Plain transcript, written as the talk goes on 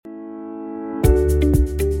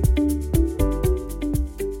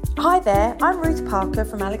Hi there, I'm Ruth Parker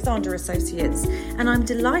from Alexander Associates, and I'm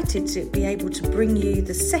delighted to be able to bring you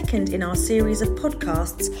the second in our series of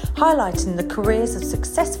podcasts highlighting the careers of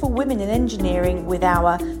successful women in engineering with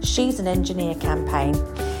our She's an Engineer campaign.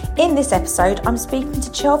 In this episode, I'm speaking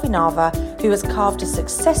to Chelvi Nava, who has carved a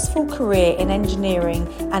successful career in engineering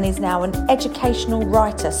and is now an educational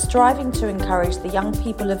writer striving to encourage the young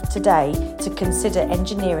people of today to consider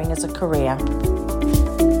engineering as a career.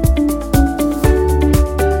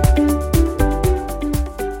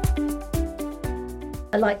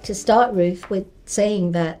 I'd like to start, Ruth, with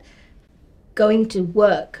saying that going to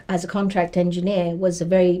work as a contract engineer was a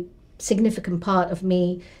very significant part of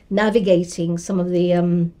me navigating some of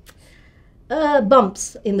the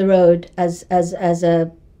bumps in the road as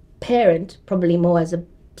a parent, probably more as a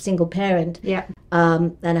single parent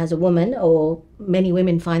than as a woman, or many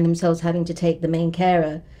women find themselves having to take the main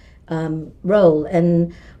carer role.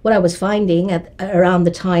 And what I was finding around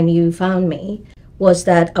the time you found me was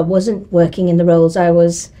that I wasn't working in the roles I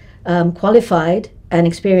was qualified and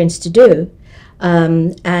experienced to do.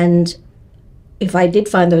 And if I did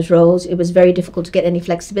find those roles, it was very difficult to get any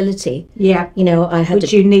flexibility. Yeah. You know, I had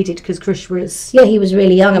Which you needed because Krish was... Yeah, he was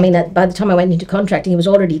really young. I mean, by the time I went into contracting, he was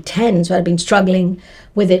already 10, so I'd been struggling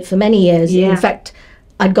with it for many years. Yeah. In fact,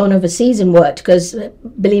 I'd gone overseas and worked because,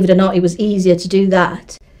 believe it or not, it was easier to do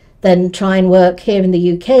that than try and work here in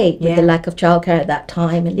the UK with the lack of childcare at that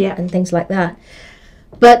time and things like that.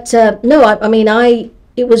 But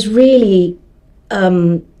it was really,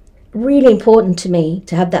 really important to me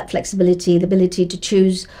to have that flexibility, the ability to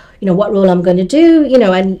choose, you know, what role I'm going to do, you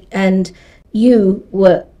know, and you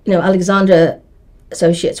were, you know, Alexander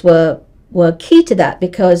Associates were key to that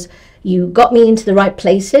because you got me into the right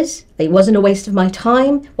places. It wasn't a waste of my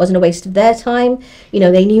time, wasn't a waste of their time. You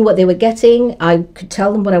know, they knew what they were getting. I could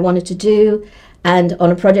tell them what I wanted to do. And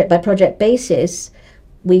on a project by project basis,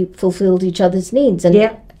 we fulfilled each other's needs.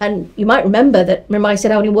 And you might remember I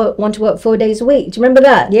said I only want to work 4 days a week. Do you remember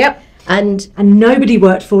that? Yep. And nobody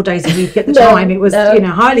worked 4 days a week at the time. It was,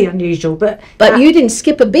 highly unusual. But you didn't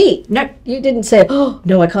skip a beat. No. You didn't say, oh,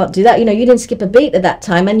 no, I can't do that. You know, you didn't skip a beat at that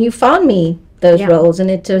time. And you found me those roles.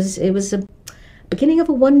 And it was a beginning of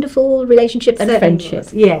a wonderful relationship and friendship.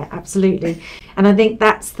 Yeah, absolutely. And I think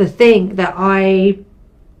that's the thing that I...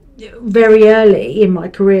 very early in my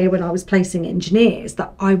career when I was placing engineers,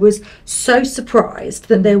 that I was so surprised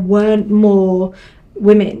that there weren't more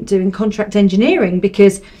women doing contract engineering,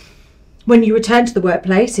 because when you return to the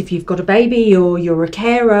workplace, if you've got a baby or you're a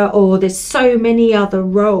carer, or there's so many other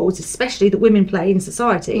roles, especially that women play in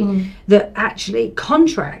society, that actually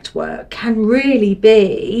contract work can really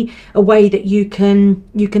be a way that you can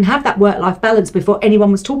have that work-life balance before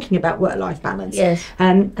anyone was talking about work-life balance. Yes.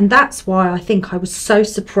 And that's why I think I was so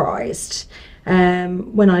surprised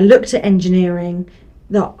when I looked at engineering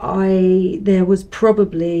that there was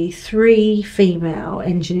probably 3 female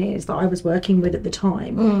engineers that I was working with at the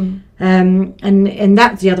time. And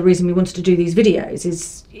that's the other reason we wanted to do these videos.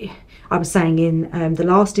 Is I was saying in the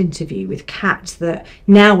last interview with Kat that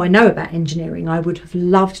now I know about engineering, I would have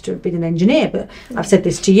loved to have been an engineer, but I've said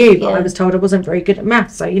this to you, but I was told I wasn't very good at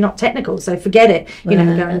maths, so you're not technical, so forget it, go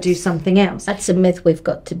and do something else. That's a myth we've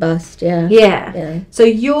got to bust. Yeah. So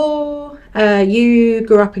you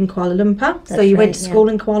grew up in Kuala Lumpur, so you went to school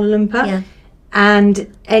in Kuala Lumpur, and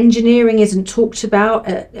engineering isn't talked about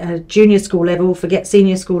at junior school level, forget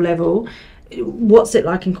senior school level. What's it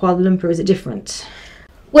like in Kuala Lumpur? Is it different?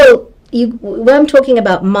 Well, when I'm talking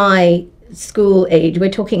about my school age,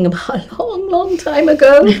 we're talking about a long time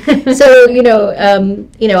ago. So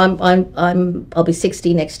I'll be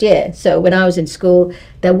 60 next year. So when I was in school,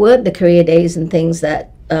 there weren't the career days and things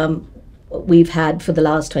that we've had for the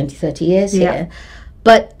last 20, 30 years here.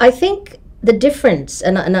 But I think the difference,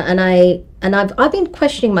 and I've been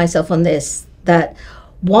questioning myself on this, that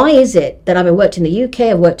why is it that I've worked in the UK,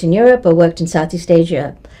 I've worked in Europe, I've worked in Southeast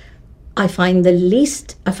Asia, I find the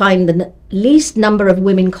least number of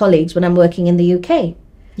women colleagues when I'm working in the UK.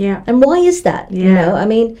 Yeah. And why is that? Yeah. You know, I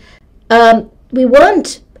mean, we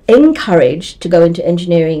weren't encouraged to go into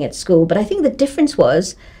engineering at school, but I think the difference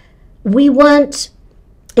was it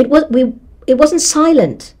wasn't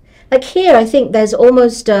silent. Like here, I think there's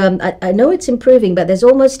almost, I know it's improving, but there's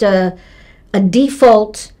almost a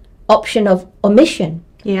default option of omission.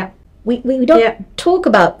 Yeah. We don't talk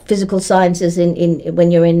about physical sciences in when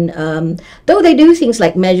you're in, though they do things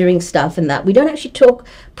like measuring stuff and that. We don't actually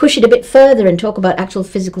push it a bit further and talk about actual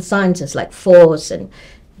physical sciences like force and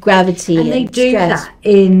gravity and they do stress. that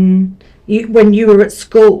when you were at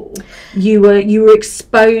school. You were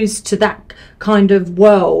exposed to that kind of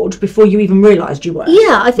world before you even realised you were.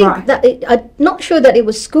 Yeah, I think that I'm not sure that it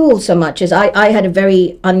was school so much as I had a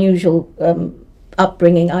very unusual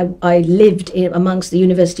upbringing. I lived amongst the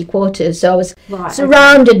university quarters, so I was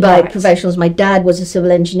surrounded by professionals. My dad was a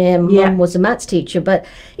civil engineer, mum was a maths teacher, but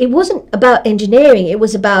it wasn't about engineering. It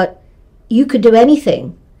was about you could do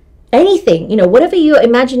anything, whatever your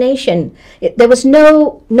imagination. There was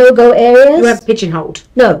no-go areas. You weren't pigeonholed.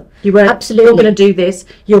 No, you weren't. Absolutely, you're going to do this.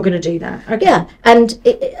 You're going to do that. Okay. Yeah,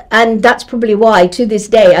 and that's probably why to this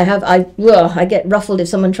day I get ruffled if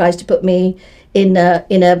someone tries to put me in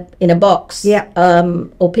a box.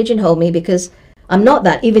 Or pigeonhole me, because I'm not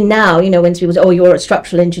that. Even now, when people say, "Oh, you're a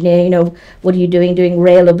structural engineer," what are you doing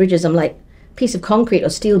rail or bridges? I'm like, piece of concrete or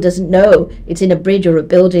steel doesn't know it's in a bridge or a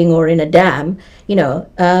building or in a dam,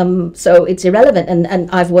 so it's irrelevant. And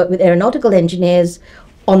I've worked with aeronautical engineers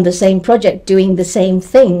on the same project doing the same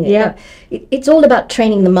thing. It's all about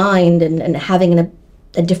training the mind and having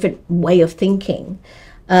a different way of thinking,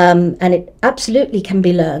 and it absolutely can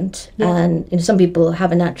be learned. And some people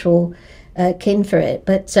have a natural kin for it,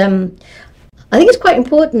 but I think it's quite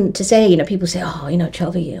important to say, people say, "Oh,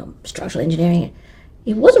 Chelvi, structural engineering."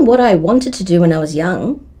 It wasn't what I wanted to do when I was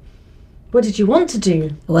young. What did you want to do?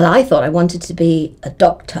 Well, I thought I wanted to be a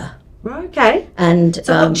doctor. Okay. And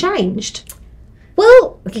so what changed?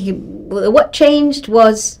 Well, what changed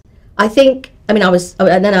was, I think, and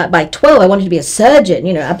then by 12 I wanted to be a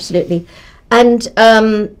surgeon, absolutely. And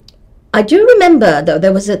I do remember, though,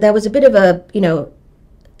 there was a bit of a,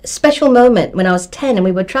 special moment when I was 10 and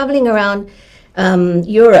we were traveling around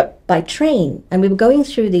Europe by train, and we were going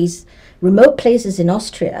through these remote places in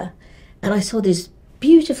Austria, and I saw these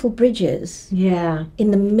beautiful bridges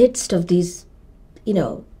in the midst of these,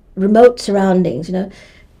 remote surroundings,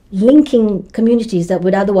 linking communities that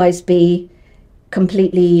would otherwise be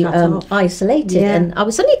completely isolated. And I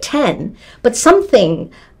was only 10, but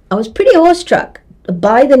I was pretty awestruck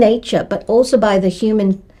by the nature, but also by the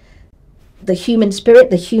human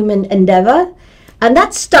spirit, the human endeavor, and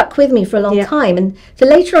that stuck with me for a long time. And so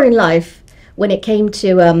later on in life, when it came to,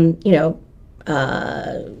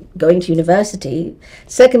 going to university,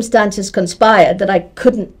 circumstances conspired that I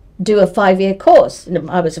couldn't do a 5-year course.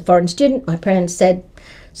 I was a foreign student. My parents said,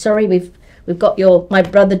 "Sorry, we've got my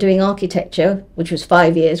brother doing architecture, which was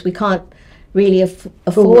 5 years. We can't really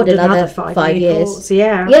afford another 5 years." Course.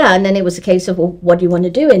 Yeah, and then it was a case of, well, what do you want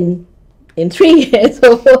to do in 3 years?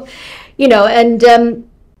 And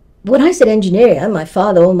when I said engineering, my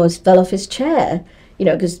father almost fell off his chair.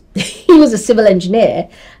 Because he was a civil engineer.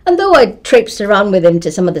 And though I traipsed around with him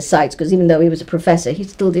to some of the sites, because even though he was a professor, he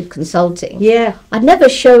still did consulting. Yeah. I'd never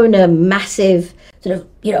shown a massive sort of,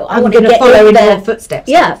 I want to follow in your footsteps.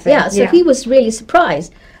 So he was really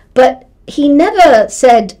surprised. But he never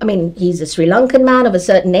said, he's a Sri Lankan man of a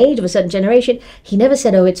certain age, of a certain generation. He never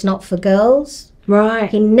said, "Oh, it's not for girls." Right.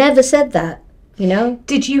 He never said that,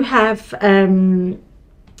 Did you have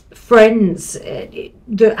friends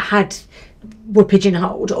that were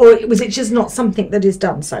pigeonholed, or was it just not something that is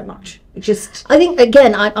done so much? I think,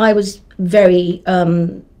 again, I was very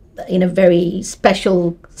in a very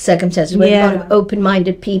special circumstances with a lot of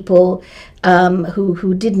open-minded people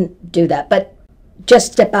who didn't do that, but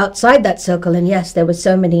just step outside that circle, and yes, there were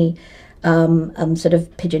so many sort of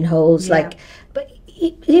pigeonholes, but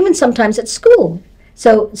even sometimes at school.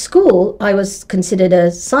 So school, I was considered a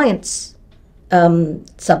science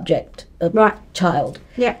subject, child.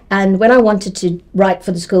 Yeah. And when I wanted to write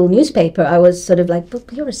for the school newspaper, I was sort of like, "But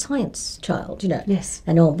you're a science child, Yes.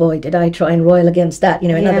 And oh boy, did I try and roil against that,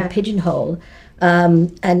 another pigeonhole.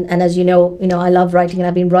 And as you know, I love writing, and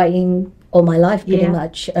I've been writing all my life pretty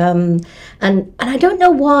much. And I don't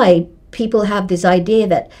know why people have this idea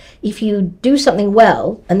that if you do something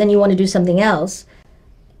well and then you want to do something else,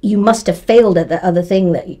 you must have failed at the other thing.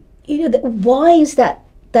 Why is that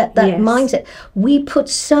mindset? We put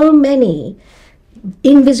so many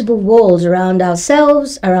invisible walls around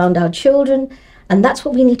ourselves, around our children, and that's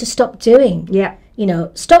what we need to stop doing. Yeah.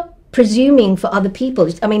 Stop presuming for other people.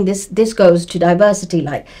 This goes to diversity.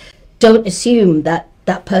 Like, don't assume that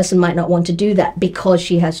that person might not want to do that because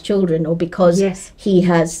she has children, or because he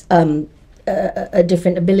has a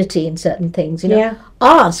different ability in certain things.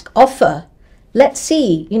 Ask, offer, let's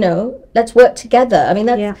see. Let's work together.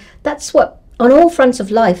 That's what, on all fronts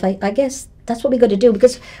of life, I guess that's what we got to do,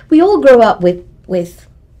 because we all grow up with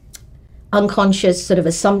unconscious sort of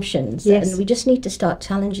assumptions, and we just need to start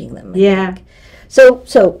challenging them. I think.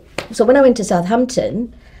 So when I went to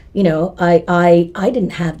Southampton, I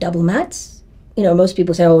didn't have double maths. Most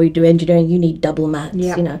people say, "Oh, you do engineering, you need double maths."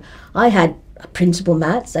 I had principal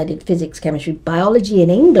maths. I did physics, chemistry, biology,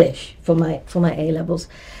 and English for my A levels.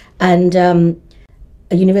 And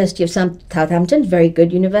a University of Southampton, very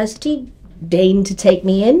good university, deigned to take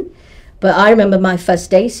me in. But I remember my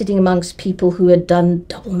first day sitting amongst people who had done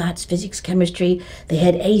double maths, physics, chemistry. They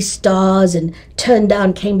had A stars and turned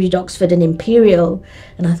down Cambridge, Oxford and Imperial.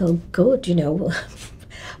 And I thought, good, you know.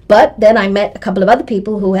 But then I met a couple of other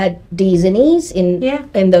people who had D's and E's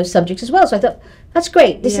in those subjects as well. So I thought, that's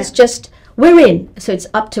great. This is just, we're in. So it's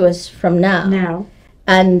up to us from now.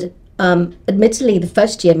 And admittedly, the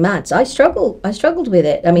first year maths, I struggled with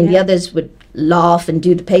it. I mean, the others would laugh and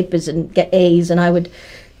do the papers and get A's, and I would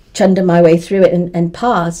chunder my way through it and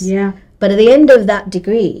pass. But at the end of that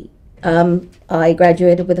degree, I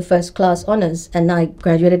graduated with a first class honours, and I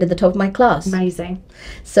graduated at the top of my class. Amazing.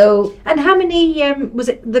 So, and how many was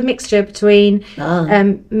it the mixture between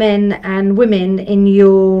men and women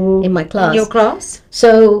in my class? In your class.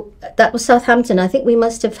 So that was Southampton. I think we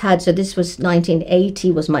must have had. So this was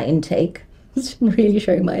 1980 was my intake. It's really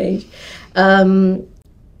showing my age.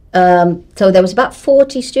 So there was about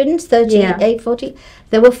 40 students, 38, 40.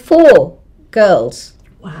 There were 4 girls.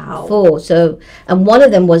 Wow. 4. So, and one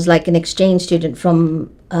of them was like an exchange student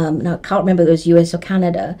from, no, I can't remember if it was US or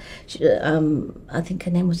Canada. I think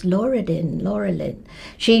her name was Laura Lynn.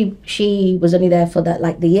 She was only there for that,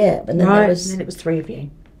 like the year. But then and then it was 3 of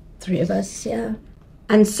you. 3 of us, yeah.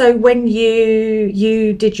 And so when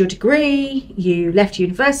you did your degree, you left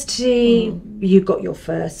university, you got your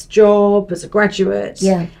first job as a graduate.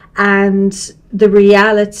 Yeah. And the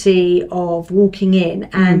reality of walking in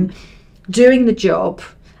and doing the job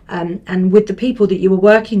and with the people that you were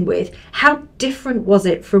working with, how different was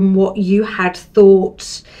it from what you had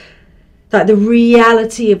thought, like the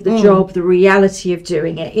reality of the job, the reality of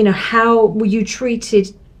doing it? You know, how were you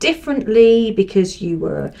treated differently because you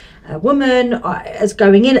were a woman as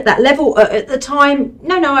going in at that level at the time?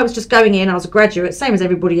 No, I was just going in, I was a graduate, same as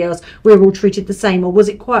everybody else, we were all treated the same? Or was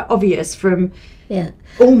it quite obvious from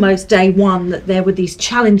almost day one that there were these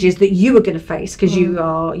challenges that you were going to face because you're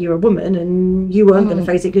a woman and you weren't going to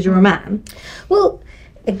face it because you're a man? Well,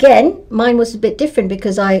 again, mine was a bit different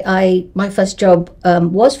because my first job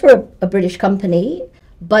was for a British company,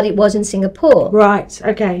 but it was in Singapore. Right,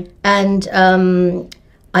 okay. And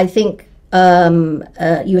I think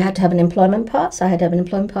you had to have an employment pass. I had to have an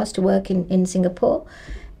employment pass to work in Singapore.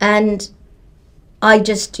 And I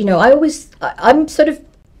just, I'm sort of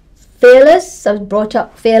fearless. I was brought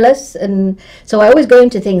up fearless. And so I always go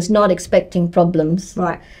into things not expecting problems.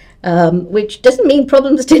 Right. Which doesn't mean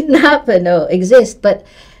problems didn't happen or exist. But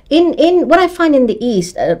in what I find in the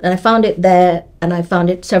East, and I found it there, and I found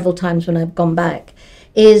it several times when I've gone back,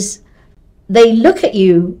 is they look at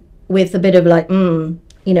you with a bit of like,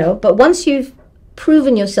 but once you've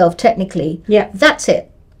proven yourself technically, that's it.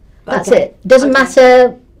 That's it. Doesn't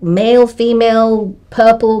matter, male, female,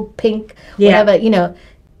 purple, pink, whatever,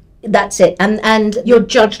 that's it. And you're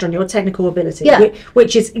judged on your technical ability,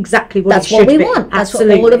 which is exactly what that's what we want. That's what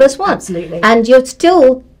all of us want. Absolutely. And you're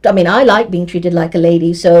still, I like being treated like a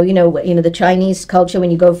lady. So, the Chinese culture,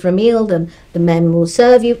 when you go for a meal, the men will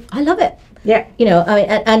serve you. I love it. Yeah.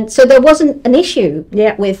 And so there wasn't an issue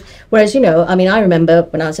with, whereas, I remember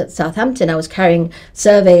when I was at Southampton, I was carrying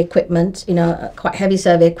survey equipment, quite heavy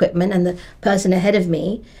survey equipment, and the person ahead of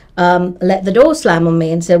me let the door slam on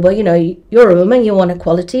me and said, well, you're a woman, you want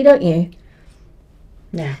equality, don't you?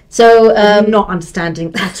 Yeah. So not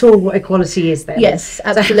understanding at all what equality is then. Yes,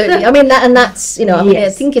 absolutely. that's, I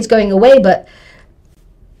think it's going away, but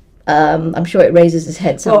I'm sure it raises its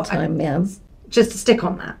head sometime, Just to stick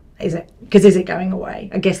on that. Is it? Because is it going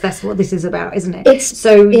away? I guess that's what this is about, isn't it? It's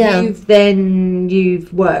so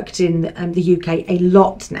you've worked in the UK a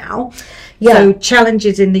lot now. Yeah. So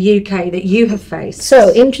challenges in the UK that you have faced.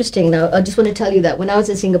 So interesting. Now, I just want to tell you that when I was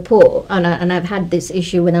in Singapore, and I've had this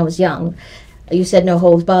issue when I was young. You said no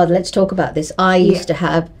holds barred. Let's talk about this. I used to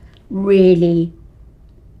have really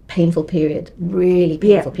painful periods.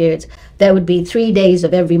 There would be 3 days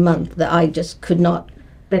of every month that I just could not.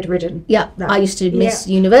 Bedridden. Yeah, I used to miss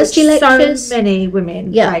university lectures. So many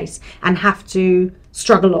women face and have to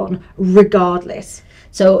struggle on regardless.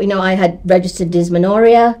 So, I had registered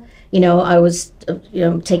dysmenorrhea. I was,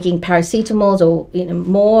 taking paracetamols or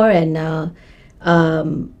more, and I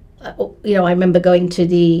remember going to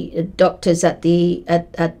the doctors at the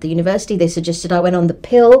university. They suggested I went on the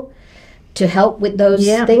pill to help with those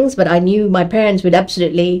things, but I knew my parents would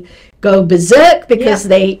absolutely go berserk because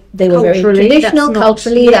they were very traditional.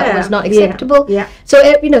 Culturally, that was not acceptable. So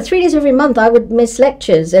 3 days every month I would miss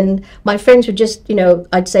lectures, and my friends would just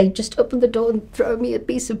I'd say, just open the door and throw me a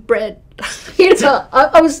piece of bread.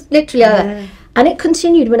 I was literally and it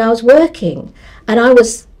continued when I was working, and I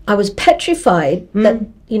was petrified that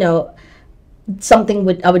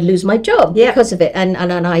I would lose my job because of it. And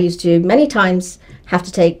I used to many times have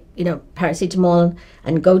to take, paracetamol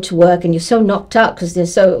and go to work, and you're so knocked out because they're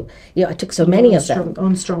so, I took so many of them.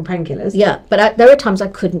 On strong painkillers. Yeah, but there are times I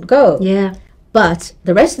couldn't go. Yeah. But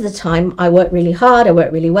the rest of the time, I worked really hard, I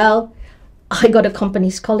worked really well. I got a company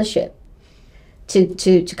scholarship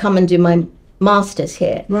to come and do my master's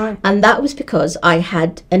here. Right. And that was because I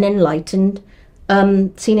had an enlightened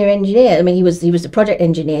senior engineer. I mean, he was the project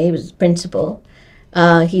engineer, he was principal.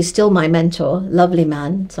 He's still my mentor, lovely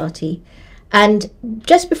man, Sati. And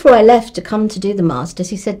just before I left to come to do the master's,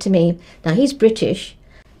 he said to me, now he's British,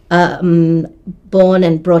 born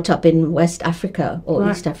and brought up in West Africa,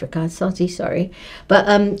 or East Africa, Sati, sorry.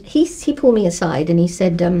 But he pulled me aside and he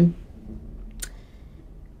said,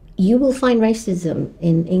 you will find racism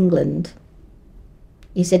in England.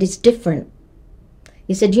 He said, it's different.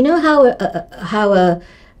 He said, you know how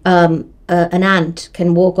an ant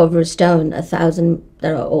can walk over a stone 1,000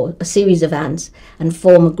 or a series of ants and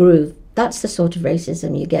form a groove? That's the sort of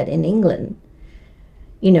racism you get in England,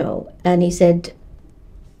 And he said,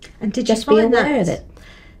 and did just you be find aware of it.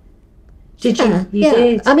 Did you? You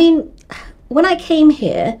did. I mean, when I came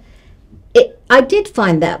here, I did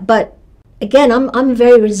find that, but again, I'm a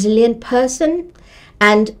very resilient person,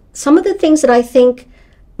 and some of the things that I think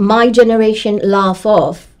my generation laugh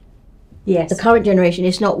off, yes, the current generation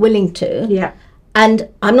is not willing to. Yeah. And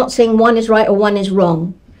I'm not saying one is right or one is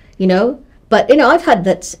wrong, But I've had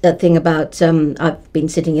that thing about I've been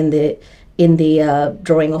sitting in the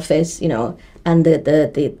drawing office, and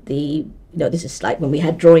the this is like when we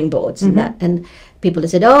had drawing boards and that, and people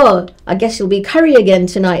have said, "Oh, I guess you'll be curry again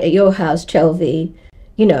tonight at your house, Chelvi."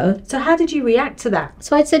 So how did you react to that?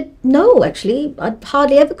 So I said, no, actually, I'd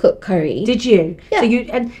hardly ever cook curry. Did you? Yeah. So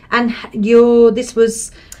you this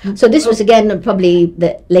was. So this was again probably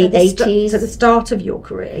the late 80s. At the start of your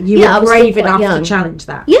career, you were brave enough to challenge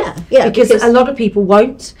that. Yeah. Because a lot of people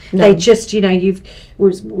won't. No. They just, we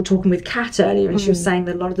were talking with Kat earlier, and she was saying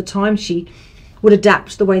that a lot of the time she would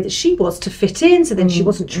adapt the way that she was to fit in, so then she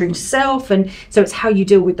wasn't true to self, and so it's how you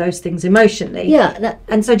deal with those things emotionally. Yeah.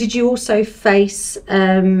 And so did you also face,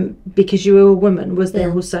 because you were a woman, was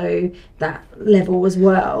there also that level as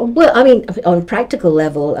well? Well, I mean, on practical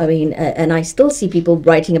level, and I still see people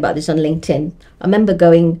writing about this on LinkedIn. I remember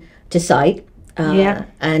going to site,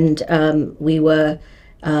 and we were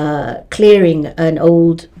clearing an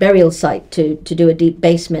old burial site to do a deep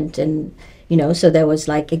basement, and so there was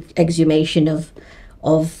like exhumation of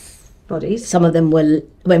bodies. Some of them were,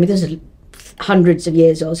 this is hundreds of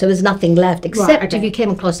years old, so there's nothing left, except if you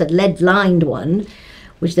came across a lead-lined one,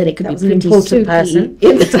 which then it could be pretty soupy person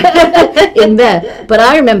in there. But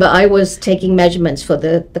I remember I was taking measurements for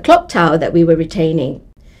the clock tower that we were retaining.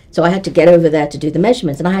 So I had to get over there to do the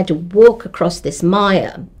measurements, and I had to walk across this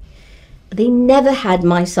mire. They never had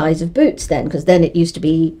my size of boots then, because then it used to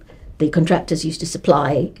be the contractors used to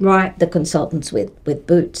supply the consultants with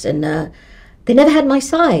boots, and they never had my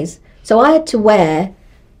size. So I had to wear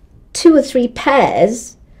 2 or 3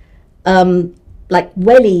 pairs, like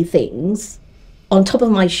welly things, on top of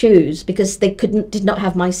my shoes, because they did not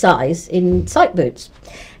have my size in site boots.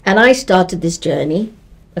 And I started this journey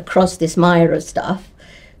across this mire of stuff,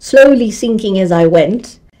 slowly sinking as I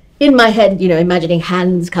went. In my head, imagining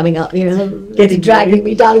hands coming up, dragging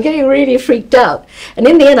me down, getting really freaked out. And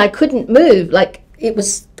in the end, I couldn't move. Like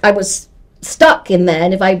I was stuck in there.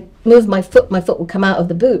 And if I moved my foot would come out of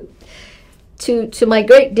the boot. To my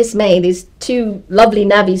great dismay, these 2 lovely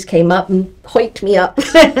navvies came up and hoiked me up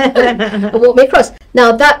and walked me across.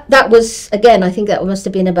 Now that was, again, I think that must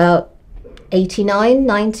have been about 89,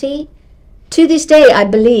 90. To this day, I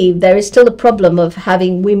believe there is still a problem of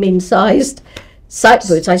having women-sized site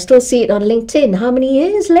boots. I still see it on LinkedIn. How many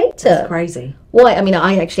years later? That's crazy. Why? I mean,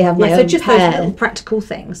 I actually have my own so just pair. those little practical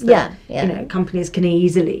things that companies can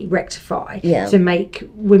easily rectify to make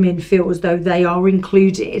women feel as though they are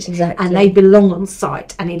included and they belong on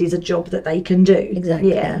site, and it is a job that they can do.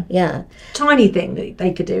 Exactly. Yeah. Tiny thing that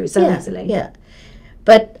they could do so easily. Yeah.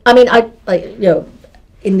 But I mean, I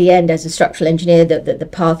in the end, as a structural engineer, the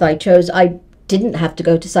path I chose, I didn't have to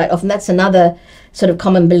go to site often. That's another sort of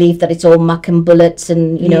common belief, that it's all muck and bullets,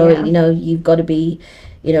 and you've got to be,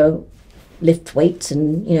 lift weights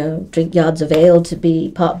and drink yards of ale to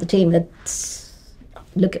be part of the team. That's,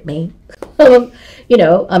 look at me.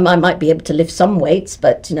 I might be able to lift some weights,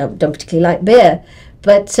 but don't particularly like beer.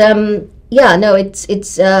 But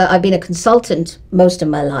it's I've been a consultant most of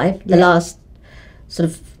my life. The last sort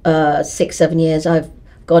of 6-7 years, I've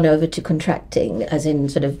gone over to contracting, as in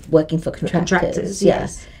sort of working for contractors.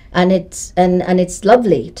 Yes. And it's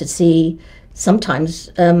lovely to see sometimes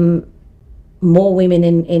more women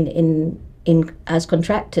in in as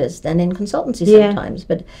contractors than in consultancy sometimes.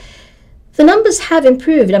 But the numbers have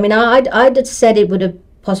improved. I mean, I'd have said it would have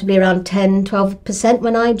possibly around 10-12%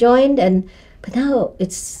 when I joined, but now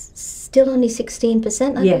it's still only 16%,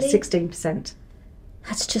 I believe. 16%.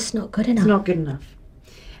 That's just not good enough. It's not good enough.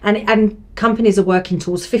 And companies are working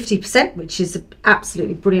towards 50%, which is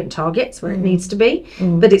absolutely brilliant targets where it needs to be.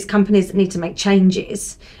 But it's companies that need to make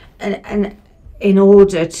changes and in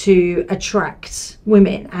order to attract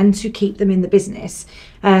women and to keep them in the business.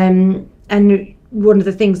 And one of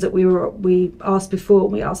the things that we asked before,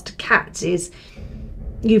 we asked Kat, is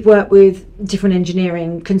you've worked with different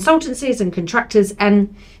engineering consultancies and contractors,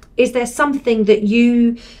 and is there something that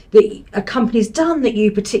a company's done that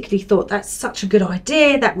you particularly thought that's such a good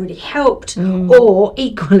idea, that really helped? Or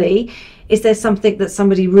equally, is there something that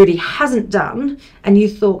somebody really hasn't done and you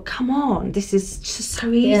thought, come on, this is just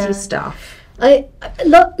so easy stuff? A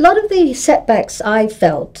lot of the setbacks I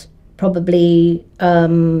felt probably,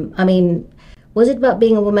 was it about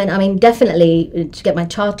being a woman? I mean, definitely to get my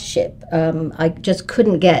chartership, I just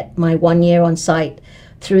couldn't get my 1 year on site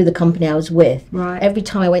through the company I was with. Right. Every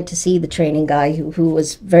time I went to see the training guy who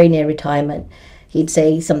was very near retirement, he'd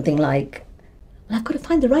say something like, well, I've got to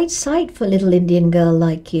find the right site for a little Indian girl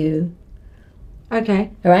like you.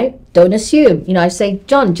 Okay. All right? Don't assume. I say,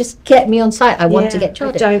 John, just get me on site. I want to get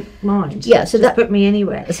chartered. I don't mind. Yeah, so just put me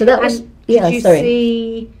anywhere. So that was, did you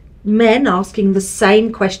see men asking the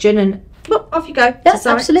same question and well, off you go. Yes,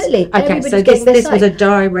 absolutely. Okay, so this was a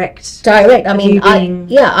direct. I mean,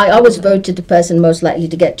 I was voted the person most likely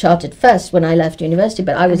to get chartered first when I left university,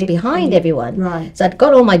 but I was behind everyone. Right. So I'd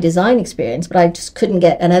got all my design experience, but I just couldn't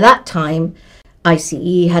get. And at that time, ICE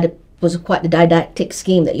was quite the didactic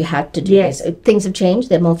scheme that you had to do. Yes. Things have changed;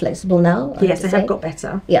 they're more flexible now. Yes, they have got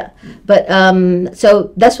better. Yeah, but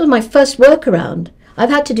so that was my first workaround.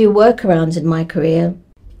 I've had to do workarounds in my career.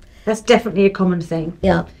 That's definitely a common thing.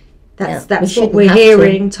 Yeah. That's what we're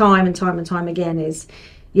hearing time and time again is,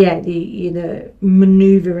 the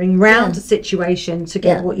manoeuvring round a situation to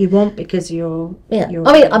get what you want because you're.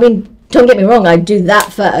 I mean, don't get me wrong. I do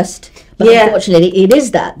that first, but unfortunately, it is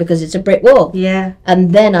that because it's a brick wall. Yeah.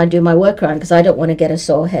 And then I do my workaround because I don't want to get a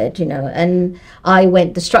sore head, And I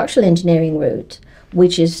went the structural engineering route,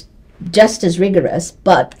 which is just as rigorous,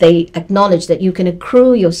 but they acknowledge that you can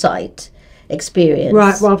accrue your site experience,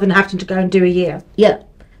 right, rather than having to go and do a year. Yeah.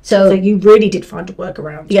 So you really did find a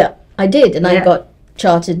workaround. Yeah, I did, and I got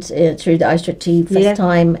chartered through the ISTRT first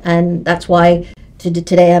time, and that's why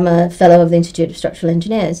today I'm a fellow of the Institute of Structural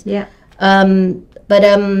Engineers. Yeah. But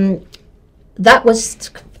that was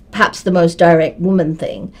perhaps the most direct woman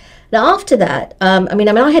thing. Now after that,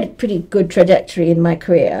 I had a pretty good trajectory in my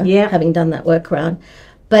career, having done that workaround.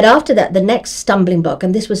 But after that, the next stumbling block,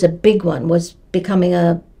 and this was a big one, was becoming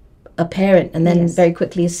a parent, and then very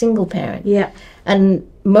quickly a single parent. Yeah. And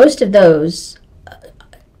most of those,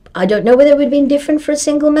 I don't know whether it would have been different for a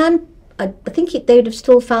single man. I think they would have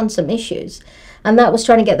still found some issues. And that was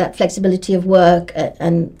trying to get that flexibility of work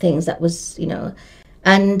and things that was,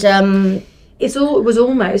 and it was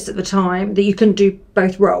almost at the time that you couldn't do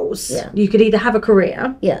both roles. Yeah. You could either have a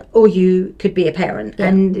career or you could be a parent. Yeah.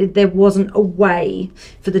 And there wasn't a way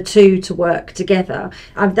for the two to work together.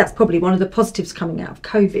 That's probably one of the positives coming out of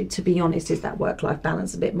COVID, to be honest, is that work-life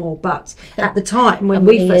balance a bit more. But at the time when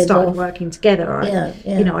we first started working together,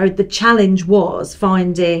 the challenge was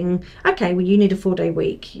finding, okay, well, you need a 4-day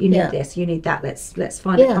week. You need this, you need that. Let's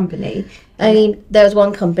find a company. I mean, there was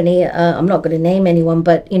one company, I'm not going to name anyone,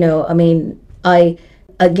 but, I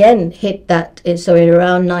again hit that, so in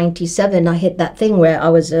around 97, I hit that thing where I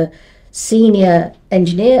was a senior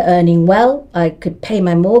engineer earning well, I could pay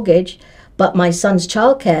my mortgage, but my son's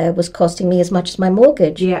childcare was costing me as much as my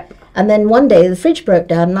mortgage. Yeah. And then one day the fridge broke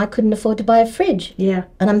down and I couldn't afford to buy a fridge. Yeah.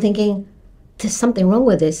 And I'm thinking, there's something wrong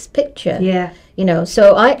with this picture. Yeah.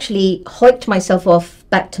 So I actually hiked myself off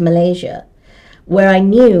back to Malaysia, where I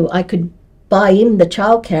knew I could buy in the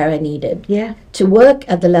childcare I needed to work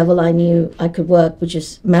at the level I knew I could work, which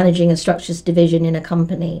is managing a structures division in a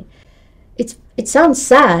company. It sounds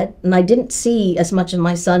sad, and I didn't see as much of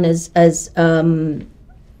my son as well,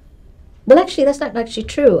 actually that's not actually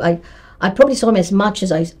true. I probably saw him as much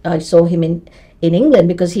as I saw him in England,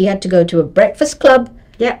 because he had to go to a breakfast club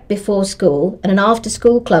before school and an after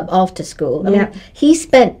school club after school. I mean, he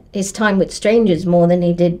spent his time with strangers more than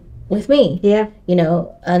he did with me.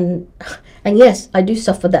 And yes, I do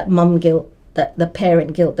suffer that mum guilt, that the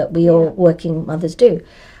parent guilt that we all working mothers do.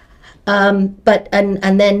 But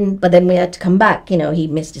then we had to come back. He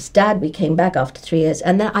missed his dad. We came back after 3 years,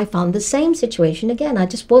 and then I found the same situation again. I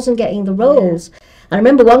just wasn't getting the roles. I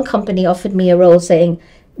remember one company offered me a role saying,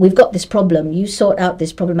 we've got this problem, you sort out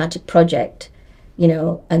this problematic project,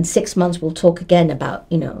 and 6 months we'll talk again about,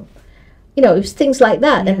 it was things like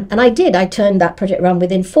that. Yeah. And I turned that project around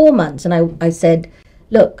within 4 months. And I said,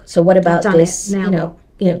 look, so what about this?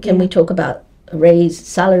 Can we talk about a raised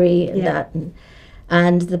salary and that?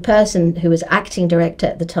 And the person who was acting director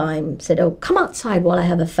at the time said, oh, come outside while I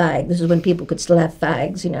have a fag. This is when people could still have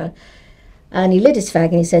fags, And he lit his fag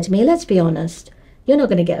and he said to me, let's be honest, you're not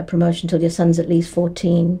going to get a promotion until your son's at least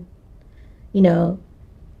 14,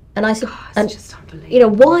 And I said, it's just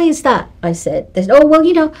unbelievable. Why is that? I said, they said, oh,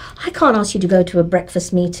 well, I can't ask you to go to a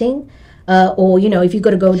breakfast meeting or, if you've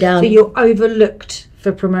got to go down. So you're overlooked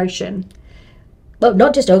for promotion? Well,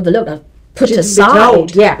 not just overlooked, I've put just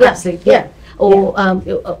aside. Yeah, absolutely. Yeah.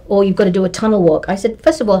 Or you've got to do a tunnel walk. I said,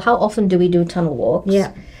 first of all, how often do we do tunnel walks?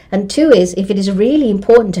 Yeah. And two is, if it is really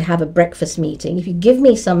important to have a breakfast meeting, if you give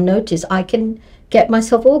me some notice, I can get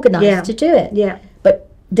myself organised to do it. Yeah.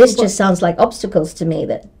 But this just sounds like obstacles to me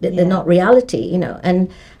that they're not reality, And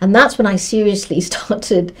that's when I seriously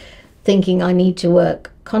started thinking I need to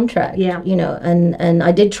work contract, And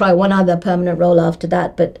I did try one other permanent role after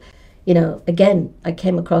that, but, again, I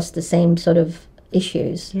came across the same sort of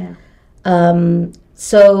issues. Yeah.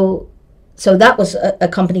 So that was a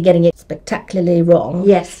company getting it spectacularly wrong.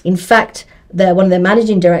 Yes. In fact, one of the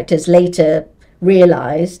managing directors later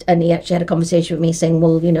realized, and he actually had a conversation with me saying,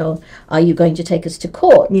 well, are you going to take us to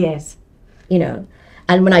court? Yes.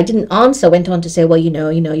 And when I didn't answer, went on to say, well,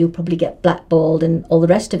 you'll probably get blackballed and all the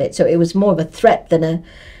rest of it. So it was more of a threat than a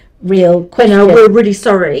real question. No, we're really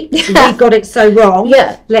sorry. We got it so wrong.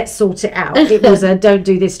 Yeah. Let's sort it out. It was a don't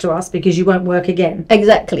do this to us because you won't work again.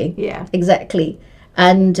 Exactly. Yeah. Exactly.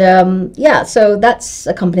 And so that's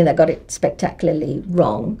a company that got it spectacularly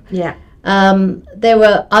wrong. Yeah. There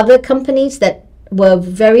were other companies that were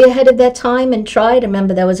very ahead of their time and tried. I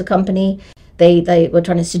remember there was a company, they were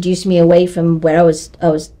trying to seduce me away from where I was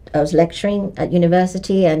lecturing at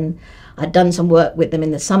university, and I'd done some work with them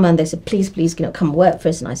in the summer, and they said, please, come work for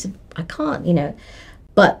us. And I said, I can't,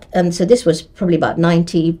 But, so this was probably about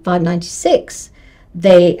 95, 96.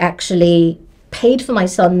 They actually paid for my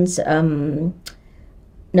son's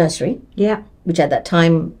nursery. Yeah. Which at that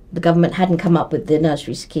time, the government hadn't come up with the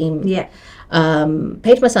nursery scheme. Yeah.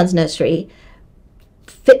 Paid for my son's nursery.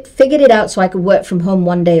 Figured it out so I could work from home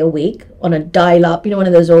 1 day a week on a dial-up, one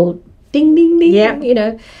of those old ding, ding, ding, Yeah.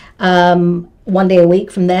 1 day a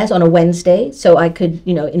week from there, so on a Wednesday, so I could,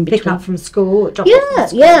 in between. Pick up from school, drop off from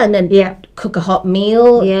school. And then cook a hot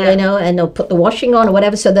meal, and I'll put the washing on or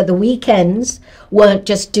whatever, so that the weekends weren't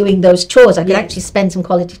just doing those chores. I could actually spend some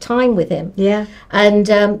quality time with him. Yeah. And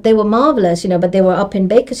they were marvellous, but they were up in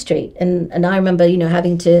Baker Street. And I remember,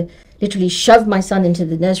 having to literally shove my son into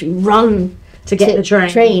the nursery, run to get the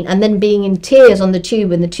train, and then being in tears on the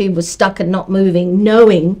tube when the tube was stuck and not moving,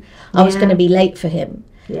 knowing I was going to be late for him.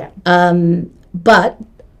 Yeah. But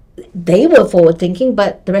they were forward thinking,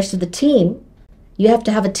 but the rest of the team, you have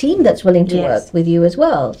to have a team that's willing to work with you as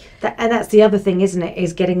well. And that's the other thing, isn't it?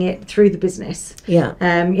 Is getting it through the business. Yeah.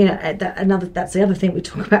 That's the other thing we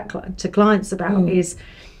talk about to clients about is,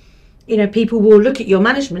 people will look at your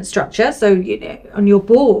management structure. So, on your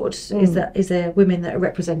board, is there women that are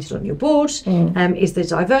represented on your board? Is there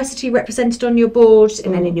diversity represented on your board?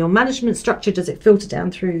 And then in your management structure, does it filter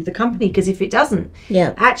down through the company? Because if it doesn't,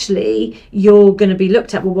 actually, you're going to be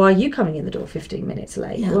looked at, well, why are you coming in the door 15 minutes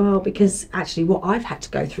late? Yeah. Well, because actually what I've had to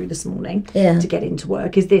go through this morning to get into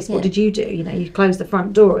work is this. What did you do? You closed the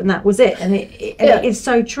front door and that was it. And it is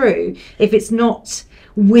so true. If it's not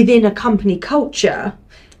within a company culture,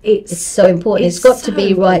 it's so important. It's got to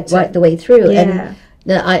be right the way through. And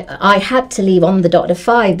I had to leave on the dot of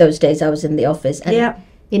 5 those days I was in the office, and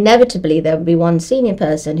inevitably there would be one senior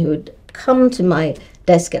person who would come to my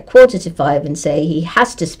desk at 4:45 and say he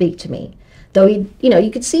has to speak to me, though you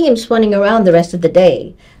could see him swanning around the rest of the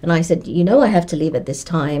day. And I said, I have to leave at this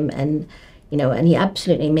time, and and he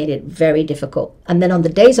absolutely made it very difficult. And then on the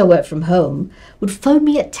days I worked from home, would phone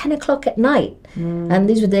me at 10 o'clock at night. And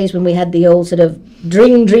these were days when we had the old sort of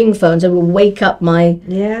dring phones that would wake up my,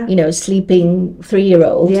 sleeping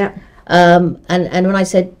 3-year-old. Yeah. And when I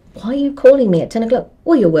said, why are you calling me at 10 o'clock?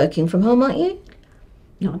 Well, you're working from home, aren't you?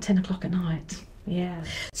 Not at 10 o'clock at night. Yeah.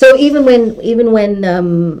 So even when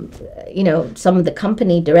some of the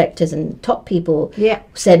company directors and top people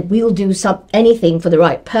said we'll do anything for the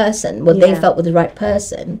right person, what they felt was the right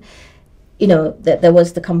person, that there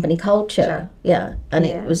was the company culture. Sure. And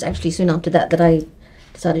it was actually soon after that I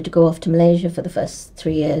decided to go off to Malaysia for the first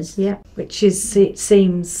 3 years. Yeah, which it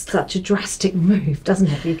seems such a drastic move, doesn't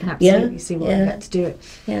it? You can absolutely see why you had to do it.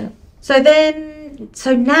 Yeah.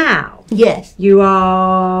 So now, yes, you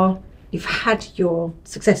are you've had your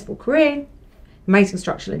successful career, amazing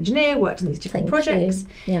structural engineer, worked on these different projects.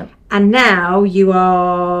 Yeah. And now you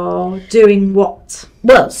are doing what?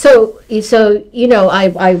 Well, so you know,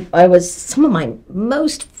 I was, some of my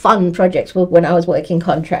most fun projects were when I was working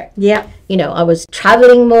contract. Yeah. You know, I was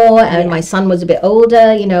traveling more, and my son was a bit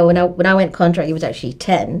older. You know, when I went contract, he was actually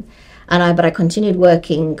 10, but I continued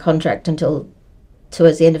working contract until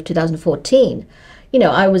towards the end of 2014. You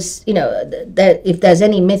know, I was, you know, if there's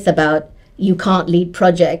any myth about you can't lead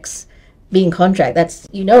projects being contract, that's,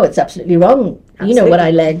 you know, it's absolutely wrong. Absolutely. You know what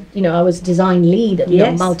I led, you know, I was design lead, you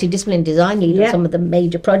know, multidisciplinary design lead on some of the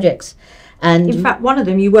major projects. And in fact, one of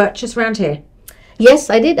them you worked just around here. Yes,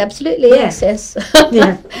 I did, absolutely. Yes.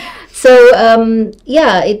 Yeah. So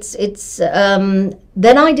it's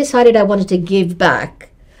then I decided I wanted to give back,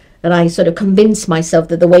 and I sort of convinced myself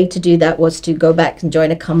that the way to do that was to go back and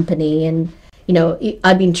join a company. And you know,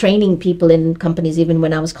 I've been training people in companies even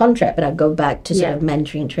when I was contract, but I'd go back to sort of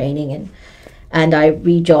mentoring training, and I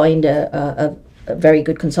rejoined a very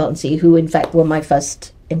good consultancy who in fact were my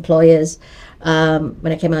first employers when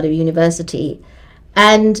I came out of university.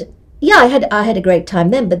 And I had a great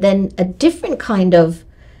time then, but then a different kind of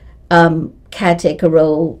caretaker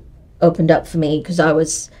role opened up for me, because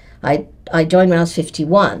I joined when I was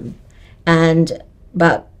 51, and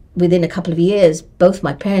but within a couple of years, both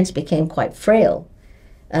my parents became quite frail.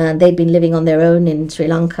 They'd been living on their own in Sri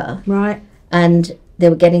Lanka. Right. And they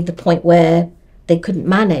were getting to the point where they couldn't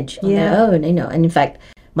manage on their own, you know. And in fact,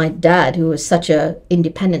 my dad, who was such a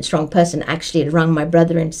independent, strong person, actually had rung my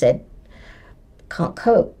brother and said, can't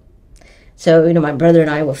cope. So, you know, my brother and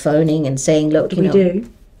I were phoning and saying, look, you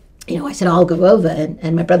know, I said, I'll go over.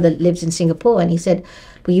 And my brother lives in Singapore, and he said,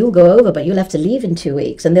 well, you'll go over, but you'll have to leave in 2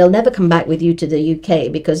 weeks, and they'll never come back with you to the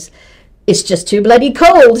UK because it's just too bloody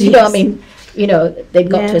cold. You know, I mean, you know, they'd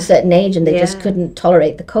got to a certain age and they just couldn't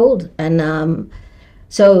tolerate the cold. And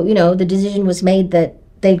so, you know, the decision was made that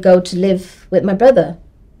they'd go to live with my brother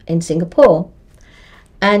in Singapore.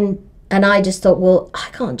 And I just thought, well, I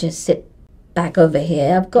can't just sit back over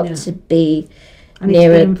here. I've got to be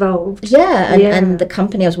near involved. Yeah, and the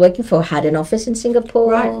company I was working for had an office in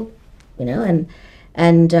Singapore. Right. You know, and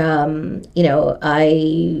you know,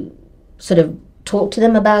 I sort of talked to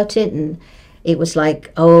them about it, and it was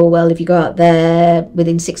like, oh well, if you go out there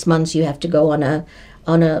within 6 months, you have to go on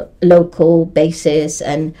a local basis.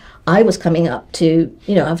 And I was coming up to,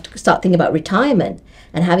 you know, I have to start thinking about retirement,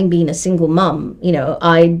 and having been a single mum, you know,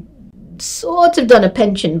 I sort of done a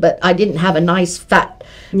pension, but I didn't have a nice fat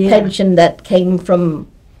pension that came from,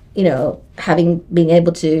 you know, being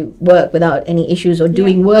able to work without any issues or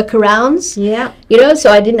doing workarounds. Yeah. You know,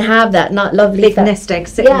 so I didn't have that not lovely big nest egg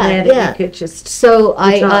sitting there that you could just. So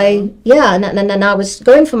and I was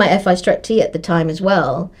going for my FI Strat T at the time as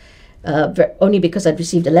well, only because I'd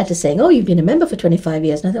received a letter saying, oh, you've been a member for 25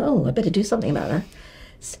 years. And I thought, oh, I better do something about that.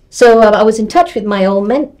 So I was in touch with my old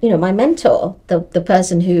my mentor, the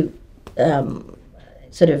person who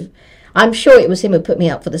sort of, I'm sure it was him who put me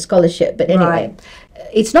up for the scholarship, but anyway,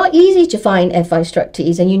 it's not easy to find FI Strat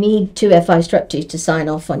Ts, and you need 2 FI Strat Ts to sign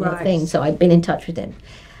off on your thing. So I'd been in touch with him,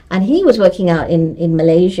 and he was working out in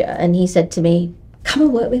Malaysia, and he said to me, come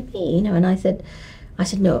and work with me, you know. And I said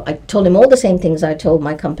no. I told him all the same things I told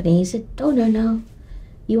my company. He said, oh no,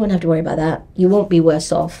 you won't have to worry about that. You won't be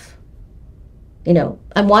worse off. You know,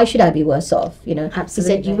 and why should I be worse off? You know,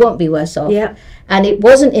 absolutely. He said, you won't be worse off. Yeah. And it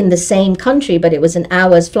wasn't in the same country, but it was an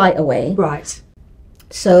hour's flight away. Right.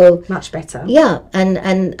 So much better. Yeah.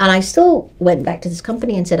 And I still went back to this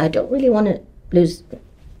company and said, I don't really want to lose,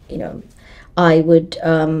 you know, I would,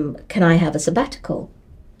 can I have a sabbatical?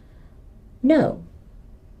 No.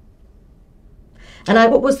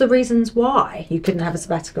 And what was the reasons why you couldn't have a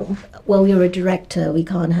sabbatical? Well, you're a director. We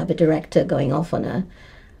can't have a director going off on a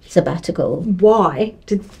sabbatical. Why?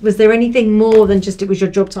 Was there anything more than just it was your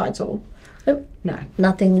job title? No.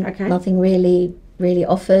 Nothing. Okay. Nothing really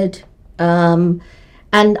offered. And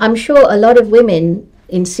I'm sure a lot of women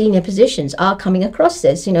in senior positions are coming across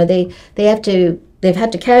this. You know, they've had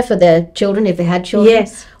to care for their children if they had children.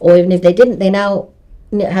 Yes. Or even if they didn't, they now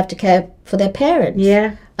have to care for their parents.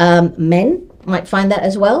 Yeah. Men might find that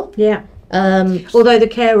as well. Yeah. Although the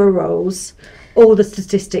carer roles, all the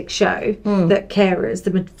statistics show that carers,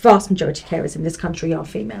 the vast majority of carers in this country are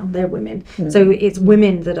female. They're women. So it's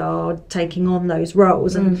women that are taking on those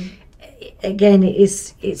roles. And again,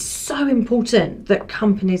 it's so important that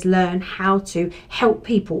companies learn how to help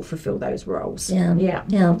people fulfill those roles.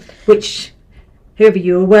 Yeah. Which whoever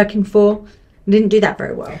you were working for didn't do that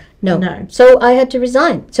very well. No. So I had to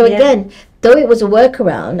resign. So again, though it was a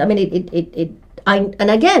workaround, I mean,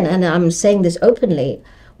 and I'm saying this openly,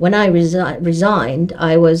 when I resigned,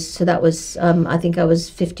 I was I think I was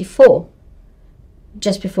 54,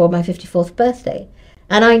 just before my 54th birthday,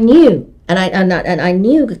 and I knew, and I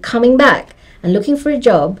knew coming back and looking for a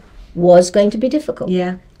job was going to be difficult.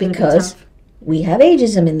 Yeah, because we have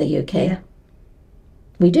ageism in the UK. Yeah.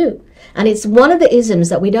 We do, and it's one of the isms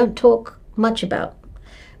that we don't talk much about.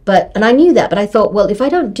 And I knew that, but I thought, well, if I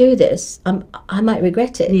don't do this, I might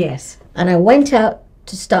regret it. Yes. And I went out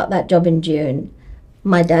to start that job in June.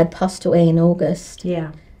 My dad passed away in August.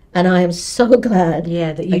 Yeah. And I am so glad.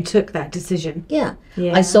 Yeah, that you took that decision. Yeah.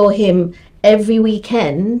 I saw him every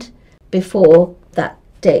weekend before that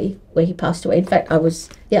day where he passed away. In fact, I was,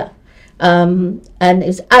 and it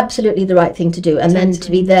was absolutely the right thing to do. And then to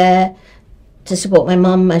be there to support my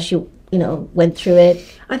mum as she, went through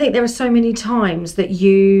it. I think there are so many times that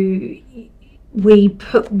we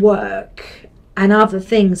put work and other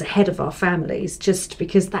things ahead of our families just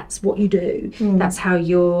because that's what you do. That's how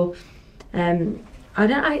you're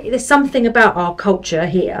there's something about our culture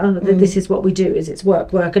here that this is what we do, is it's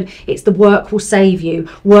work, and it's the work will save you,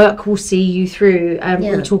 work will see you through. We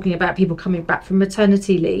were talking about people coming back from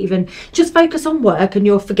maternity leave and just focus on work and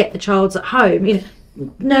you'll forget the child's at home.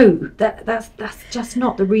 No, that's just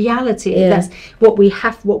not the reality. That's what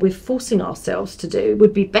we're forcing ourselves to do.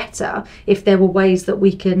 Would be better if there were ways that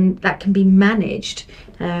can be managed,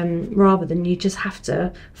 rather than you just have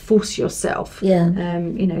to force yourself.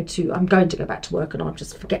 I'm going to go back to work and I'll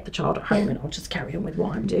just forget the child at home and I'll just carry on with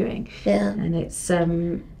what I'm doing. And it's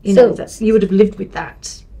you would have lived with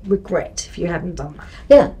that regret if you hadn't done that.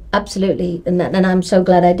 Yeah, absolutely. And I'm so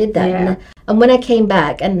glad I did that. And when I came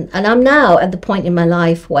back, and I'm now at the point in my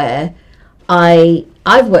life where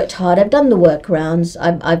I've worked hard, I've done the workarounds,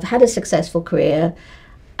 I've had a successful career,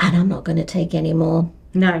 and I'm not going to take any more.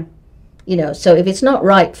 No. So if it's not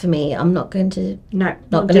right for me, I'm not going to not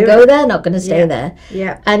going to go there, not going to stay there.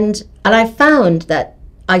 Yeah. And I found that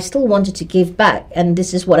I still wanted to give back, and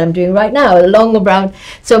this is what I'm doing right now, along around.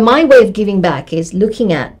 So my way of giving back is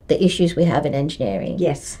looking at the issues we have in engineering.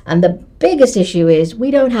 Yes. And the biggest issue is we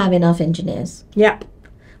don't have enough engineers. Yep.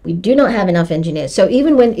 We do not have enough engineers. So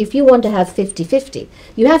even if you want to have 50-50,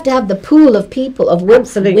 you have to have the pool of people, of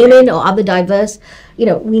women or other diverse,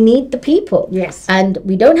 we need the people. Yes. And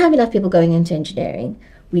we don't have enough people going into engineering.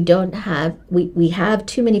 We have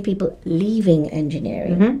too many people leaving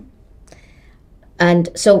engineering. Mm-hmm. And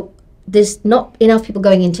so there's not enough people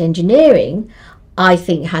going into engineering, I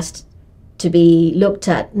think, has to be looked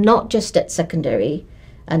at, not just at secondary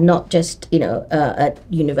and not just, at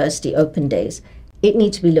university open days. It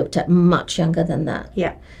needs to be looked at much younger than that.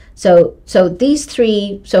 Yeah. So these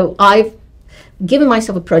three, so I've given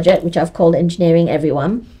myself a project which I've called Engineering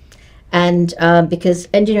Everyone. And because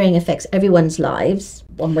engineering affects everyone's lives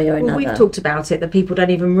one way or another. We've talked about it, that people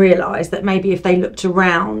don't even realise that maybe if they looked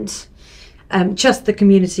around just the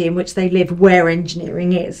community in which they live, where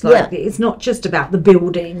engineering is. It's not just about the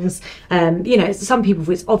buildings. Some people,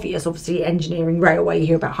 it's obvious, obviously, engineering, railway, you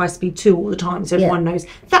hear about High Speed 2 all the time, so everyone knows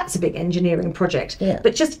that's a big engineering project.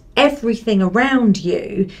 But just everything around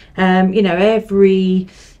you, what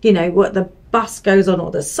the bus goes on,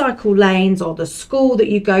 or the cycle lanes, or the school that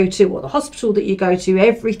you go to, or the hospital that you go to,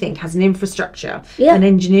 everything has an infrastructure. And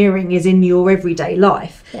engineering is in your everyday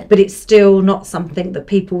life. But it's still not something that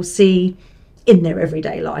people see in their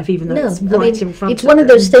everyday life, even though it's right in front of them. It's one of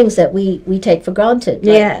those things that we take for granted.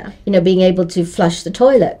 Being able to flush the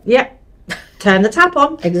toilet. Turn the tap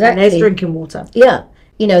on. Exactly. And there's drinking water.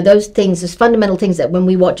 Those things, those fundamental things that when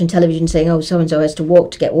we watch on television saying, oh, so-and-so has to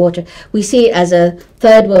walk to get water, we see it as a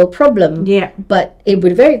third world problem. But it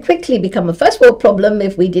would very quickly become a first world problem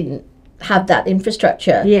if we didn't have that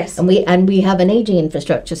infrastructure. And we have an aging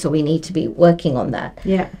infrastructure, so we need to be working on that.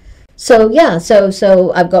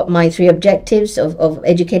 So I've got my 3 objectives of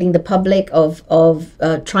educating the public, of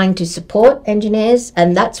trying to support engineers,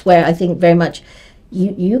 and that's where I think very much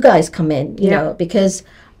you guys come in, because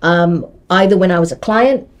either when I was a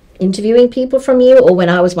client interviewing people from you, or when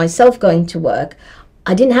I was myself going to work,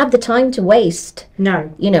 I didn't have the time to waste. No.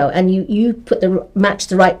 And you match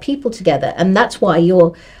the right people together, and that's why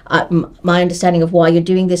you're my understanding of why you're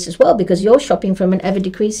doing this as well, because you're shopping from an ever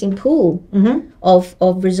decreasing pool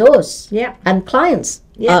of resource. And clients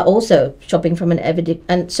are also shopping from an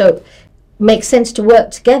and so it makes sense to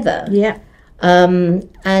work together.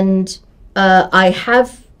 I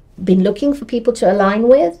have been looking for people to align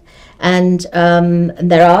with, and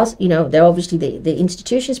there are, there are obviously the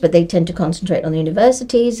institutions, but they tend to concentrate on the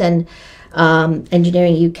universities, and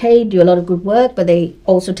Engineering UK do a lot of good work, but they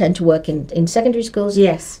also tend to work in secondary schools.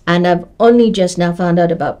 Yes. And I've only just now found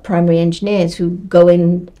out about primary engineers who go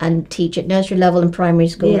in and teach at nursery level and primary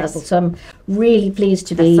school level. So I'm really pleased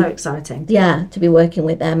to be... That's so exciting. Yeah, to be working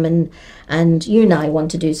with them. And you and I want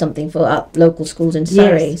to do something for our local schools in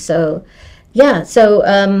Surrey. Yes. So... Yeah, so,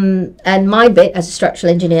 and my bit as a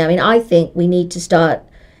structural engineer, I mean, I think we need to start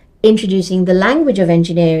introducing the language of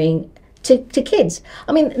engineering to kids.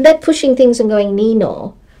 I mean, they're pushing things and going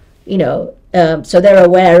Nino, so they're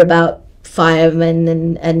aware about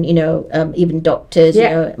firemen and even doctors,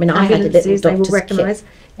 I mean, I had a little doctor's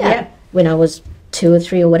kit, when I was 2 or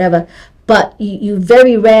 3 or whatever, but you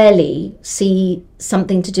very rarely see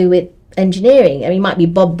something to do with engineering. I mean, it might be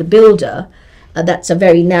Bob the Builder. That's a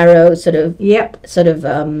very narrow sort of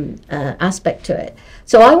aspect to it.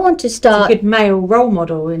 So I want to start... It's a good male role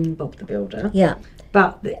model in Bob the Builder. Yeah.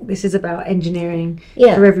 But this is about engineering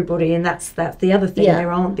for everybody, and that's the other thing.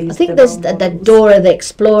 There aren't these. I think there's that Dora the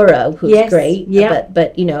Explorer who's great. Yeah.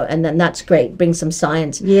 But and then that's great. Bring some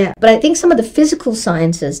science. Yeah. But I think some of the physical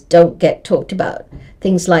sciences don't get talked about.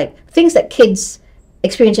 Things that kids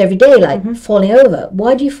experience every day, like falling over.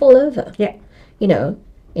 Why do you fall over? Yeah.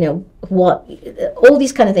 What, all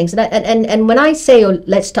these kind of things, and when I say,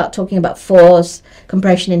 let's start talking about force,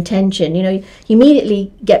 compression, and tension, you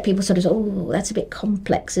immediately get people sort of, that's a bit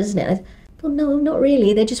complex, isn't it? Well, no, not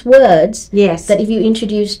really. They're just words. Yes. That if you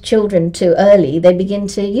introduce children to early, they begin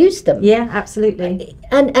to use them. Yeah, absolutely.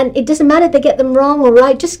 And it doesn't matter if they get them wrong or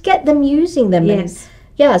right. Just get them using them. Yes.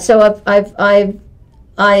 And, so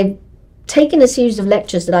I've taken a series of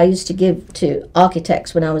lectures that I used to give to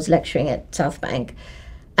architects when I was lecturing at South Bank,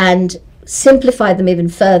 and simplified them even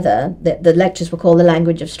further. The lectures were called The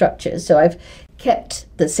Language of Structures. So I've kept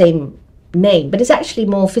the same name, but it's actually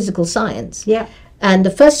more physical science. Yeah. And the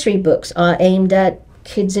first 3 books are aimed at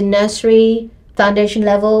kids in nursery, foundation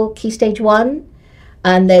level, Key Stage 1.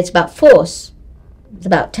 And it's about force. It's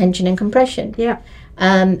about tension and compression. Yeah.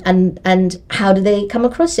 And how do they come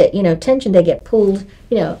across it? Tension, they get pulled,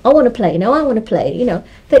 I want to play, I want to play,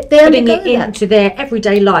 they putting it into their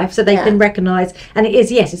everyday life so they can recognise, and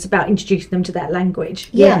it's about introducing them to that language.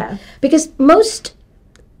 Yeah. Because most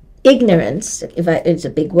ignorance, it's a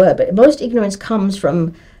big word, but most ignorance comes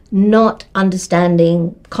from not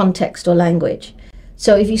understanding context or language.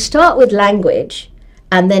 So if you start with language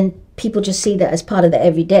and then people just see that as part of their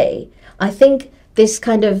everyday, I think this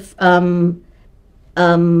kind of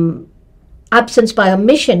absence by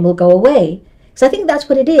omission will go away. So I think that's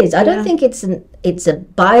what it is. I don't think it's a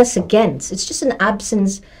bias against. It's just an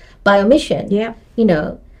absence by omission. Yeah.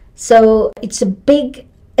 So it's a big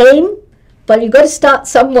aim, but you've got to start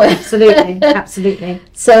somewhere. Absolutely, absolutely.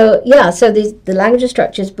 So the Language of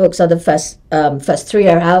Structures books are the first 3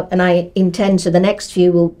 are out, and I intend, so the next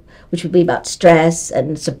few which will be about stress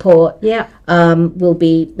and support. Yeah. Will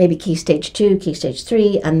be maybe Key Stage 2, Key Stage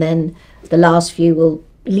 3, and then the last few will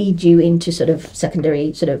lead you into sort of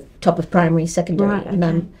secondary, sort of top of primary, secondary. Right, okay. And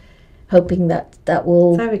I'm hoping that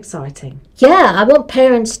will... So exciting. Yeah, I want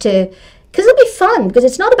parents to... Because it'll be fun, because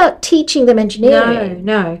it's not about teaching them engineering.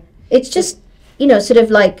 No. It's just, sort of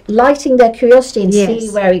like lighting their curiosity and see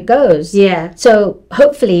where it goes. Yeah. So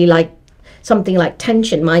hopefully, like, something like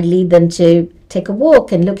tension might lead them to take a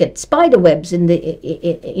walk and look at spider webs in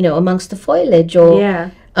the, amongst the foliage,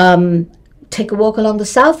 or take a walk along the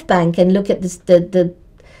South Bank and look at the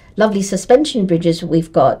lovely suspension bridges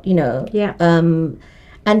we've got, and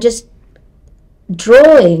just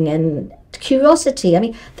drawing and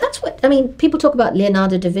curiosity. People talk about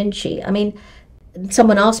Leonardo da Vinci.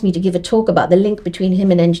 Someone asked me to give a talk about the link between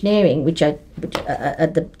him and engineering, which at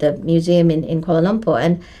the museum in Kuala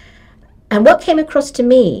Lumpur, and what came across to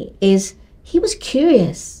me is he was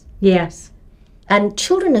curious. Yes. And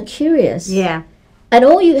children are curious. Yeah. And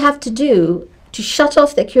all you have to do to shut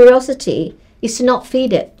off their curiosity is to not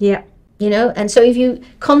feed it. Yeah. And so if you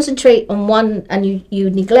concentrate on one and you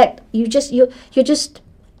neglect, you're just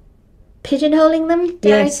pigeonholing them,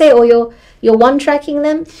 dare I say, or you're one-tracking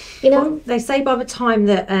them, Well, they say by the time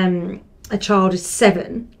that a child is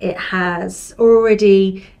 7, it has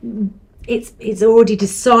already... It's already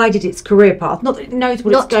decided its career path. Not that it knows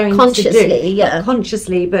what it's going to do. Not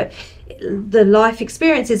consciously, but the life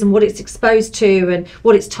experiences and what it's exposed to and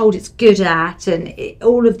what it's told it's good at, and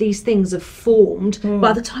all of these things are formed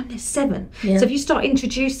by the time they're 7. Yeah. So if you start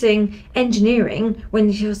introducing engineering when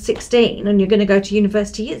you're 16 and you're going to go to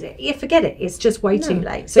university, you forget it. It's just way too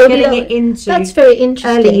late. So getting it into that's very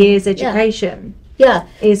interesting. Early years education.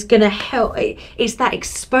 is going to help. It's that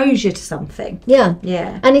exposure to something.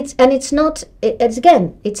 And it's not,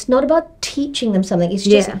 it's not about teaching them something. It's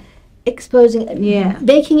just exposing,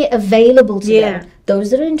 making it available to them.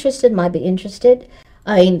 Those that are interested might be interested.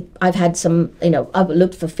 I mean, I've had some, I've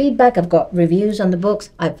looked for feedback. I've got reviews on the books.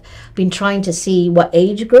 I've been trying to see what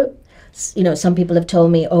age group. Some people have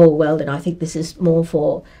told me, oh, well, then I think this is more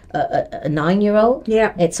for a 9-year-old.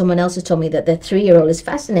 Someone else has told me that their 3-year-old is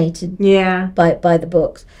fascinated by the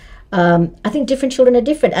books. I think different children are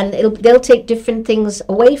different, and they'll take different things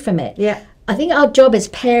away from it. I think our job as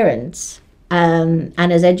parents and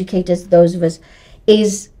as educators, those of us,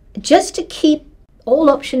 is just to keep all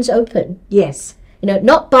options open.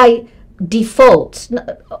 Not by default,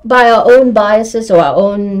 by our own biases or our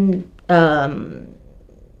own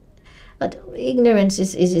ignorance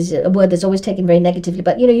is a word that's always taken very negatively.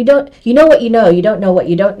 But you know what you know. You don't know what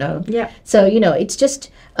you don't know. So it's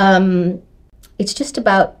just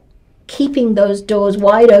about keeping those doors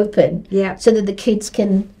wide open. So that the kids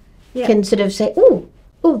can sort of say,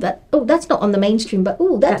 that's not on the mainstream, but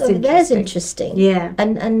there's interesting.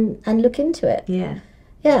 And look into it.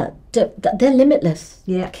 They're limitless.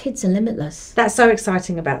 Kids are limitless. That's so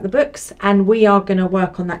exciting about the books, and we are going to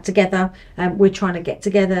work on that together. We're trying to get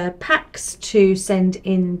together packs to send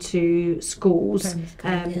into schools,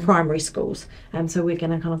 primary schools. So we're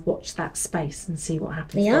going to kind of watch that space and see what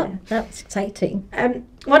happens there. That's exciting.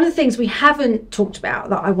 One of the things we haven't talked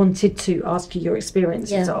about that I wanted to ask you your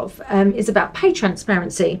experiences of is about pay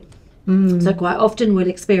transparency. So quite often we'll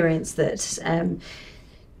experience that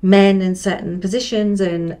men in certain positions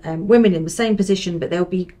and women in the same position, but there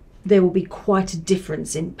will be quite a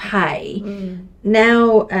difference in pay.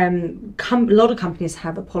 Now, a lot of companies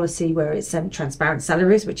have a policy where it's transparent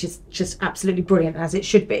salaries, which is just absolutely brilliant, as it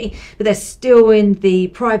should be. But there's still, in the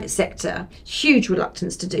private sector, huge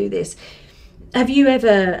reluctance to do this. Have you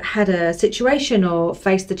ever had a situation or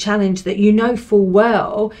faced the challenge that you know full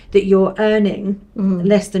well that you're earning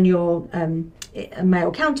less than your a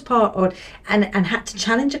male counterpart, and had to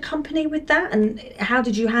challenge a company with that? And how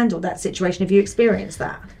did you handle that situation? Have you experienced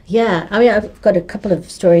that? I mean, I've got a couple of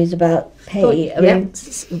stories about pay. I mean,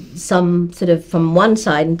 some sort of from one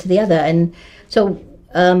side and to the other. And so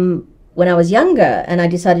when I was younger and I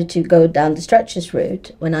decided to go down the structures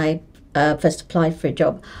route, when I first applied for a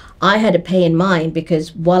job, I had a pay in mind,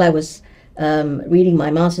 because while I was reading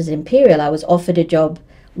my master's at Imperial, I was offered a job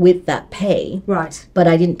with that pay, but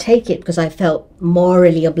I didn't take it because I felt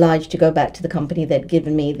morally obliged to go back to the company that had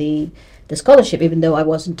given me the scholarship, even though I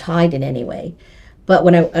wasn't tied in any way. But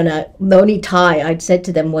the only tie I'd said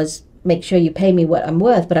to them was, make sure you pay me what I'm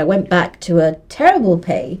worth. But I went back to a terrible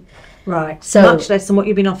pay. So much less than what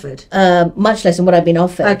you've been offered. Much less than what I've been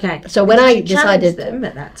offered. Okay. So when I decided them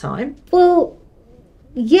at that time, well,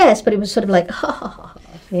 yes, but it was sort of like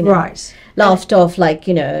laughed off, like,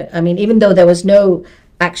 I mean, even though there was no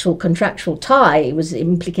actual contractual tie, the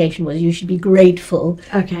implication was you should be grateful.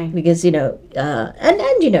 Because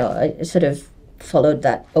I sort of followed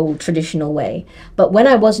that old traditional way. But when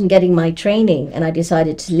I wasn't getting my training and I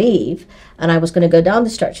decided to leave and I was going to go down the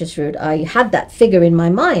structures route, I had that figure in my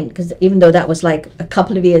mind, because even though that was like a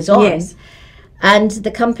couple of years on, and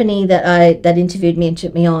the company that interviewed me and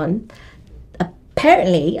took me on,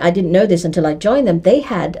 apparently, I didn't know this until I joined them, they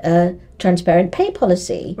had a transparent pay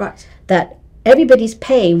policy. That everybody's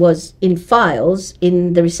pay was in files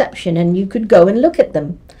in the reception and you could go and look at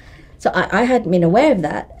them. So I hadn't been aware of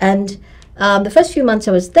that. And the first few months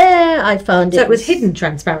I was there, I found it was hidden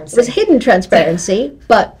transparency. It was hidden transparency,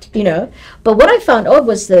 but what I found odd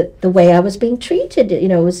was the way I was being treated. It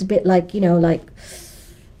was a bit like, like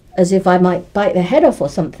as if I might bite their head off or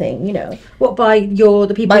something, What, by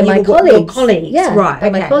the people? By my colleagues. Your colleagues, yeah, by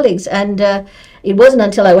my colleagues. And it wasn't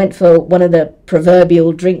until I went for one of the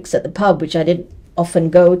proverbial drinks at the pub, which I didn't often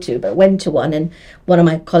go to, but went to one, and one of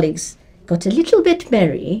my colleagues got a little bit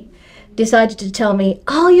merry, decided to tell me,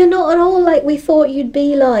 "Oh, you're not at all like we thought you'd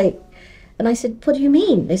be like." And I said, "What do you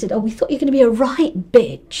mean?" They said, "Oh, we thought you were going to be a right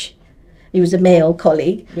bitch." He was a male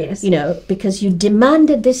colleague, yes, because you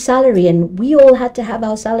demanded this salary and we all had to have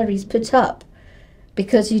our salaries put up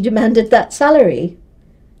because you demanded that salary.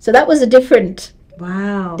 So that was a different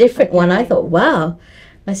one. I thought, wow.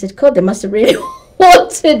 I said, God, they must have really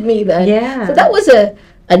wanted me then. Yeah. So that was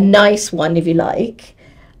a nice one, if you like.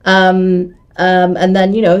 And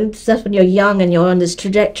then, that's when you're young and you're on this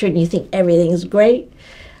trajectory and you think everything's great.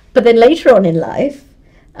 But then later on in life,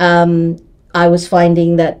 I was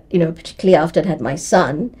finding that, particularly after I'd had my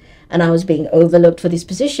son and I was being overlooked for these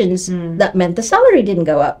positions, that meant the salary didn't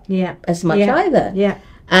go up as much either. Yeah.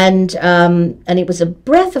 And it was a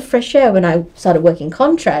breath of fresh air when I started working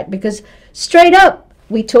contract, because straight up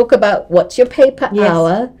we talk about what's your pay per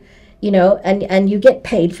hour, you know, and you get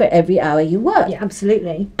paid for every hour you work. Yeah,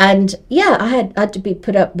 absolutely. And yeah, I had to be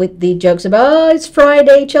put up with the jokes about, oh, it's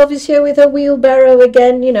Friday, Chelvi's here with her wheelbarrow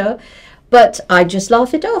again, you know, but I just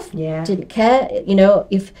laughed it off. Yeah. Didn't care, you know,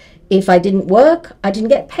 if I didn't work, I didn't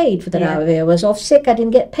get paid for that hour. If I was off sick, I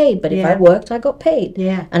didn't get paid. But if I worked, I got paid.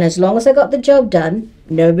 Yeah. And as long as I got the job done,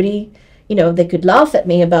 nobody, you know, they could laugh at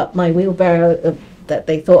me about my wheelbarrow that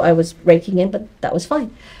they thought I was raking in, but that was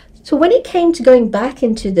fine. So when it came to going back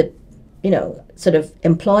into the, you know, sort of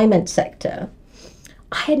employment sector,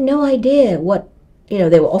 I had no idea what, you know,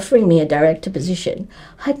 they were offering me a director position.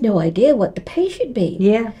 I had no idea what the pay should be.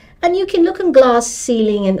 Yeah. And you can look in glass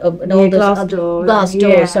ceiling and all those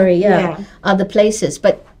Glassdoor, other places,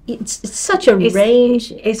 but it's such a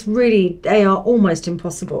range. It's really, they are almost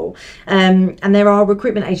impossible. And there are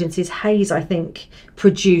recruitment agencies, Hayes, I think,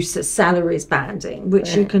 produce a salaries banding,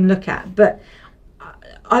 which you can look at. But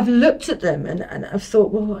I've looked at them and I've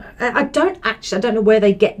thought, well, I don't know where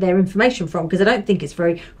they get their information from, because I don't think it's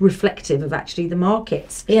very reflective of actually the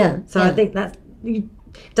markets. Yeah. So I think that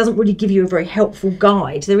doesn't really give you a very helpful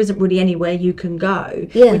guide. There isn't really anywhere you can go,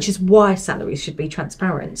 which is why salaries should be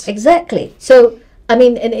transparent. Exactly. So, I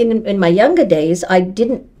mean, in my younger days, I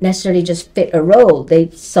didn't necessarily just fit a role. They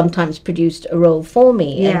sometimes produced a role for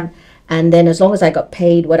me. Yeah. And then as long as I got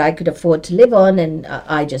paid what I could afford to live on, and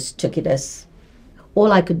I just took it as,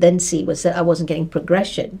 all I could then see was that I wasn't getting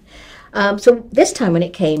progression. So this time when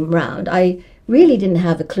it came round, I really didn't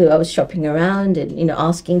have a clue. I was shopping around and, you know,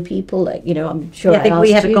 asking people, like, you know, I'm sure I think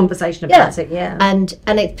we had a conversation about it. And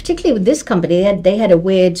it, particularly with this company, they had a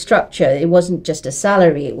weird structure. It wasn't just a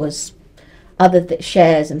salary, it was other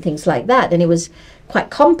shares and things like that, and it was quite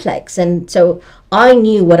complex. And so I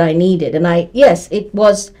knew what I needed, and it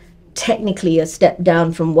was technically a step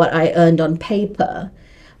down from what I earned on paper,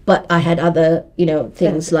 but I had other, you know,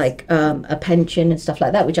 things like a pension and stuff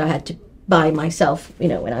like that, which I had to buy myself, you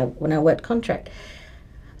know, when I worked contract.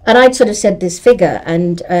 And I'd sort of said this figure,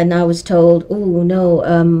 and I was told, oh no,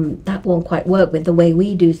 that won't quite work with the way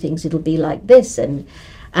we do things. It'll be like this, and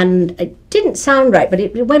it didn't sound right, but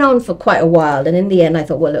it went on for quite a while. And in the end, I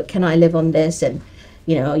thought, well, look, can I live on this? And,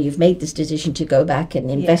 you know, you've made this decision to go back and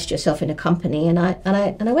invest yourself in a company, and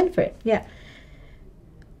I went for it. Yeah.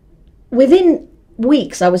 Within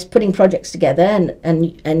weeks, I was putting projects together,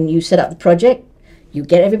 and you set up the project, you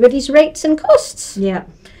get everybody's rates and costs. Yeah.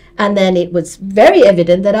 And then it was very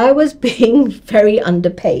evident that I was being very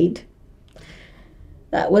underpaid.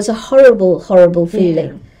 That was a horrible, horrible feeling.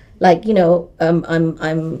 Yeah. Like, you know,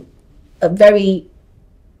 I'm a very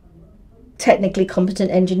technically competent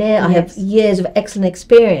engineer. I have years of excellent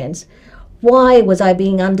experience. Why was I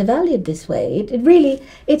being undervalued this way? It really,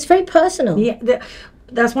 it's very personal. Yeah,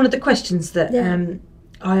 that's one of the questions that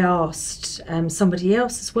I asked somebody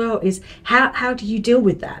else as well, is how do you deal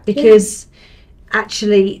with that? Because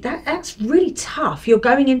actually that's really tough. You're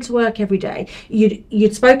going into work every day.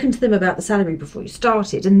 You'd spoken to them about the salary before you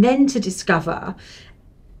started, and then to discover,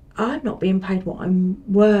 I'm not being paid what I'm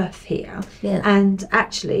worth here. Yeah. And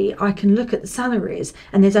actually I can look at the salaries,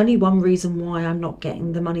 and there's only one reason why I'm not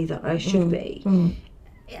getting the money that I should be.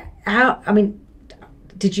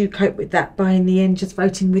 Did you cope with that by in the end just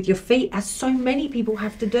voting with your feet, as so many people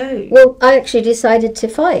have to do? Well, I actually decided to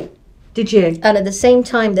fight. Did you? And at the same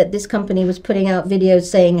time that this company was putting out videos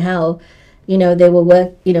saying how, you know, they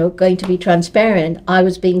were going to be transparent, I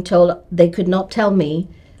was being told they could not tell me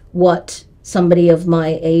what somebody of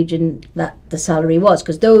my age and that the salary was.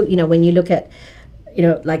 Because though, you know, when you look at, you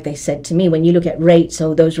know, like they said to me, when you look at rates,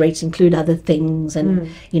 so those rates include other things, and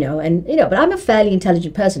but I'm a fairly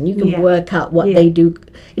intelligent person. You can work out what they do,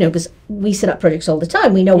 you know, because we set up projects all the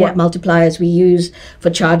time. We know what multipliers we use for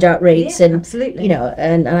charge out rates, and absolutely, you know,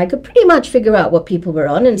 and I could pretty much figure out what people were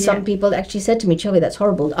on. And some people actually said to me, Chelvi, that's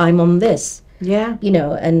horrible, I'm on this. Yeah. You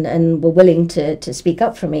know, and were willing to speak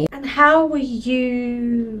up for me. And how were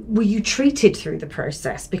you treated through the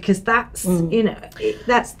process? Because that's you know,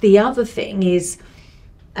 that's the other thing is,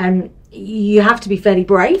 you have to be fairly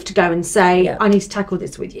brave to go and say, I need to tackle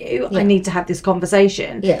this with you. I need to have this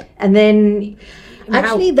conversation. Yeah. And then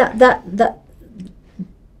actually that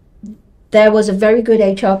there was a very good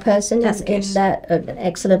HR person in that, an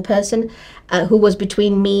excellent person, who was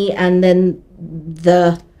between me and then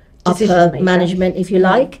the upper management, if you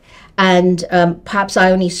like. And perhaps I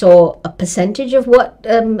only saw a percentage of what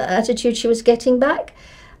attitude she was getting back.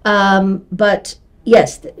 But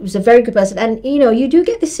yes, it was a very good person. And, you know, you do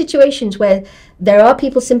get these situations where there are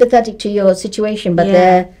people sympathetic to your situation, but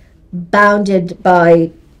they're bounded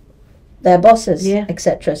by their bosses,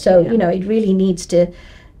 etc. So you know, it really needs to,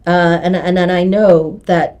 and I know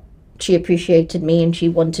that she appreciated me and she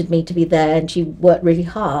wanted me to be there, and she worked really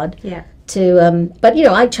hard. But you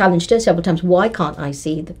know, I challenged her several times. Why can't I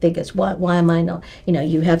see the figures? Why am I not? You know,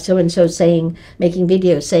 you have so and so making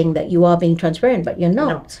videos saying that you are being transparent, but you're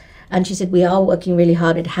not. And she said, we are working really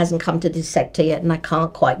hard. It hasn't come to this sector yet, and I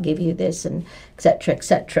can't quite give you this, and etc.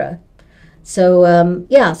 etc. So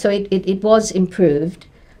so it was improved.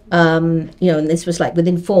 You know, and this was like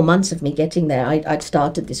within 4 months of me getting there, I'd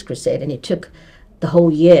started this crusade, and it took the whole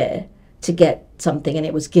year to get something, and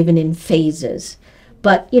it was given in phases.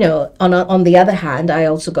 But, you know, on the other hand, I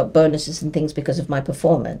also got bonuses and things because of my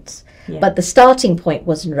performance. But the starting point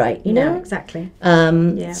wasn't right, you know? Exactly.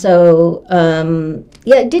 So,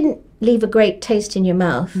 it didn't leave a great taste in your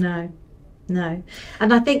mouth. No.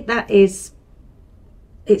 And I think it's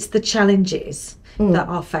the challenges that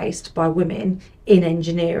are faced by women in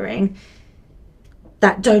engineering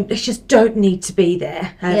that just don't need to be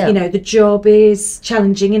there. You know, the job is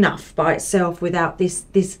challenging enough by itself without these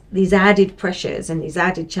added pressures and these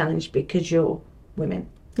added challenge because you're women.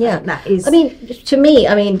 That is. I mean, to me,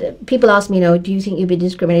 people ask me, you know, do you think you've been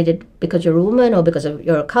discriminated because you're a woman or because of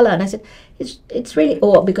your color? And I said, it's really,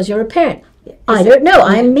 or because you're a parent. I don't know.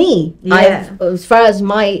 I'm me. As far as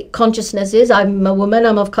my consciousness is, I'm a woman.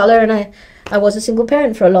 I'm of color, and I was a single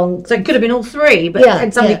parent for a long. So it could have been all three, but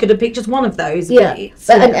and somebody could have picked just one of those.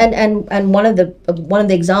 And one of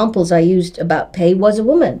the examples I used about pay was a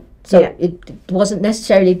woman. So it wasn't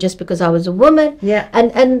necessarily just because I was a woman.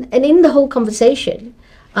 And in the whole conversation,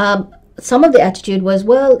 some of the attitude was,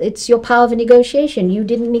 well, it's your power of negotiation. You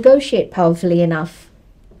didn't negotiate powerfully enough.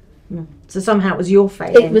 So somehow it was your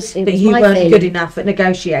failing. That you weren't good enough at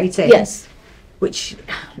negotiating. Yes. Which,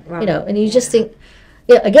 you know, and you just think,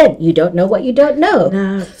 again, you don't know what you don't know.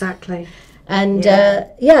 No, exactly. And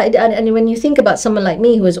and when you think about someone like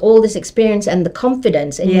me who has all this experience and the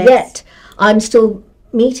confidence, and yet I'm still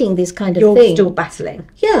meeting this kind of thing. You're still battling.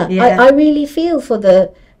 I really feel for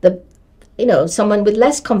the you know, someone with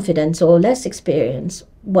less confidence or less experience,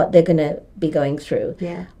 what they're going to be going through.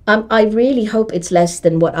 I really hope it's less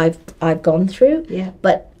than what I've gone through.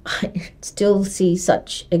 But I still see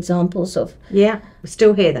such examples of. We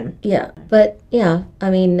still hear them. But I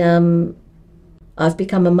mean, I've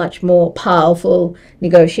become a much more powerful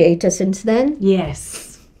negotiator since then.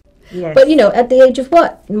 Yes. But you know, at the age of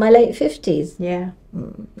what? In my late 50s.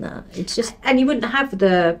 No, it's just. And you wouldn't have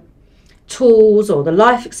the tools or the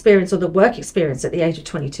life experience or the work experience at the age of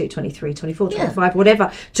 22, 23, 24, 25, whatever,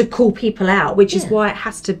 to call people out, which is why it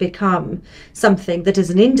has to become something that as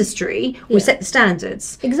an industry we set the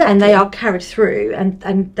standards. And they are carried through,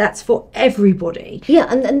 and that's for everybody.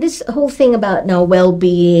 And this whole thing about now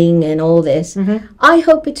well-being and all this, I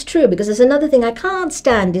hope it's true, because there's another thing I can't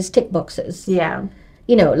stand is tick boxes.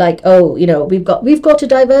 You know, like, oh, you know, we've got a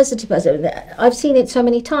diversity person. I've seen it so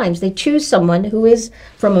many times. They choose someone who is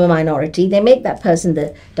from a minority. They make that person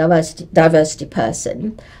the diversity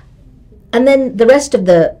person. And then the rest of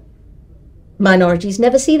the minorities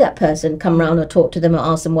never see that person come around or talk to them or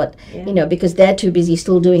ask them what, you know, because they're too busy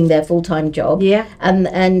still doing their full-time job.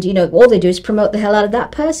 And you know, all they do is promote the hell out of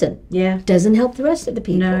that person. Doesn't help the rest of the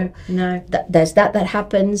people. No. There's that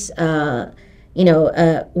happens. You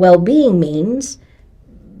know, well-being means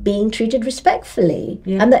being treated respectfully,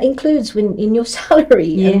 and that includes in your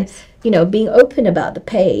salary, and you know, being open about the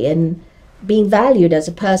pay and being valued as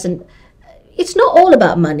a person. It's not all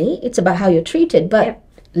about money, it's about how you're treated, but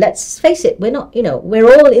let's face it, we're not, you know,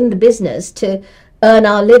 we're all in the business to earn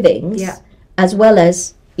our livings, as well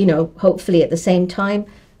as, you know, hopefully at the same time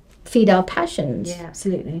feed our passions.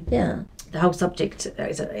 Absolutely. The whole subject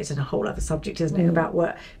is a whole other subject, isn't it,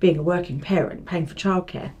 about being a working parent, paying for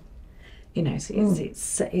childcare. You know, so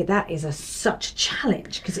that is such a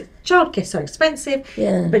challenge, because childcare is so expensive.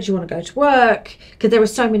 But you want to go to work because there are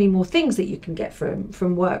so many more things that you can get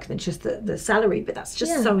from work than just the salary. But that's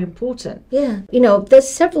just so important. You know, there's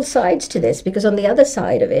several sides to this, because on the other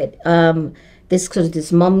side of it,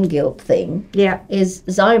 this mum guilt thing. Is,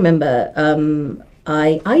 as I remember,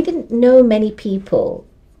 I didn't know many people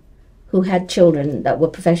who had children that were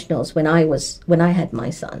professionals when I had my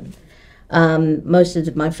son. Most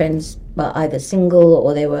of my friends were either single,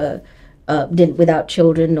 or they were without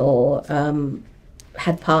children, or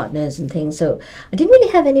had partners and things. So I didn't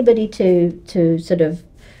really have anybody to sort of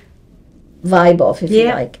vibe off, if you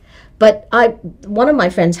like. But one of my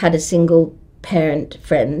friends had a single parent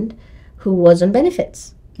friend who was on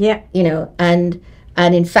benefits. You know, and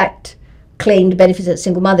in fact claimed benefits as a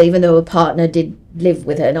single mother, even though a partner did live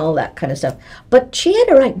with her and all that kind of stuff. But she had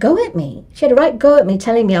a right go at me.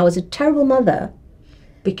 Telling me I was a terrible mother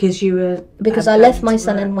Because you were I left my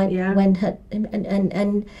son and went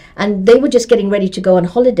and they were just getting ready to go on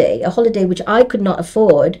holiday, a holiday which I could not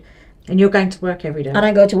afford. And you're going to work every day. And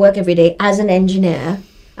I go to work every day as an engineer,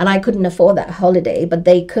 and I couldn't afford that holiday, but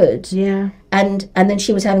they could. Yeah. And then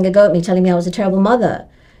she was having a go at me, telling me I was a terrible mother.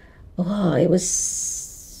 Oh, it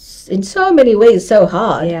was in so many ways so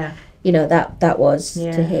hard. Yeah. You know, that was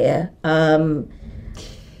to hear. I'm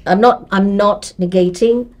not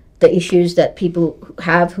negating the issues that people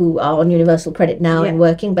have who are on universal credit now and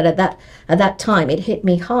working, but at that time it hit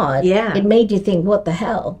me hard. Yeah. It made you think, what the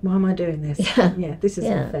hell? Why am I doing this? Yeah. This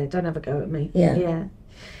isn't fair. Don't have a go at me. Yeah.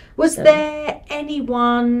 Was there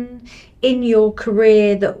anyone in your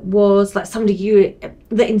career that was like somebody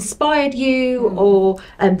that inspired you, or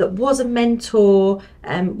that was a mentor?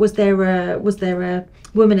 Was there a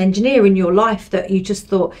woman engineer in your life that you just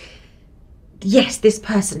thought, yes, this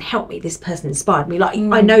person helped me, this person inspired me, like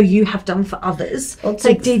I know you have done for others? Well,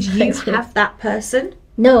 so did you have that person?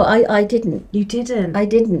 No, I didn't. You didn't? I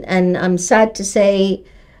didn't. And I'm sad to say,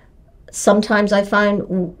 sometimes I find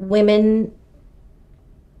women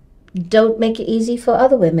don't make it easy for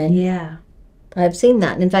other women. Yeah. I've seen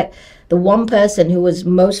that. And in fact, the one person who was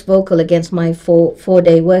most vocal against my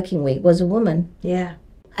four-day working week was a woman. Yeah.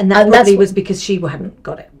 And that probably was because she hadn't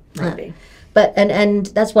got it, maybe. But and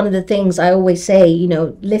that's one of the things I always say, you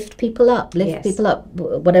know, lift people up,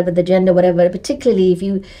 whatever the gender, whatever, particularly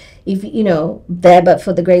if you know, there but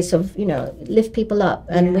for the grace of, you know, lift people up,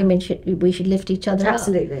 and we should lift each other up.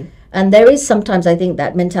 Absolutely. And there is sometimes, I think,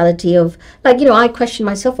 that mentality of, like, you know, I question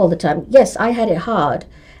myself all the time. Yes, I had it hard,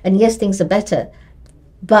 and yes, things are better,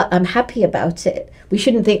 but I'm happy about it. We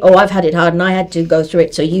shouldn't think, oh, I've had it hard and I had to go through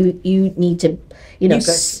it, so you need to, you know,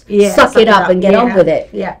 suck it up and get on with it.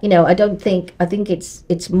 Yeah. You know, I think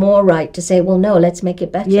it's more right to say, well, no, let's make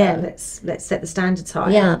it better. Yeah, let's set the standards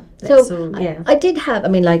high. Yeah. I did have, I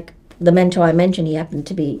mean, like the mentor I mentioned, he happened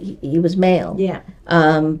to be, he was male. Yeah.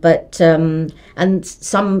 And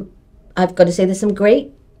some, I've got to say, there's some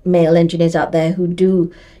great male engineers out there who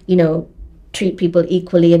do, you know, treat people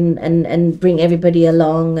equally and bring everybody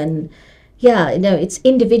along. And yeah, you know, it's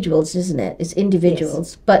individuals, isn't it? It's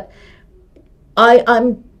individuals. Yes. But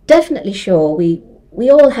I'm definitely sure we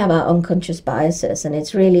all have our unconscious biases, and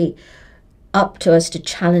it's really up to us to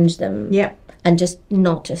challenge them. Yeah. And just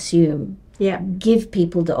not assume. Yeah. Give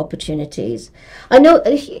people the opportunities. I know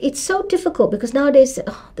it's so difficult because nowadays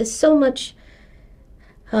there's so much.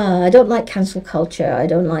 I don't like cancel culture. I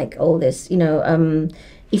don't like all this, you know.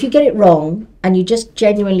 If you get it wrong and you just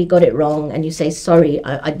genuinely got it wrong and you say, sorry,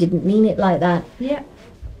 I didn't mean it like that. Yeah.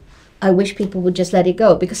 I wish people would just let it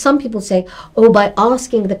go, because some people say, oh, by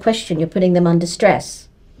asking the question, you're putting them under stress.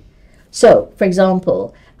 So, for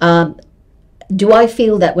example, do I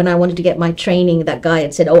feel that when I wanted to get my training, that guy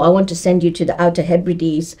had said, oh, I want to send you to the Outer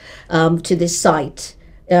Hebrides, to this site.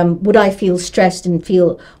 Would I feel stressed and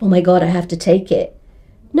feel, oh my God, I have to take it?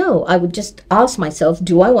 No, I would just ask myself,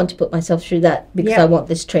 do I want to put myself through that because I want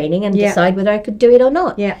this training, and decide whether I could do it or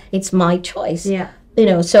not. Yeah. It's my choice. Yeah. You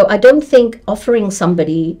know, so I don't think offering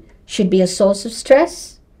somebody should be a source of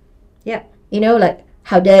stress. Yeah. You know, like,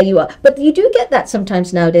 how dare you? But you do get that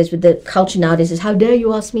sometimes nowadays with the culture nowadays, is how dare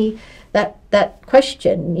you ask me that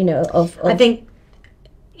question, you know, of I think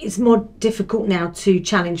it's more difficult now to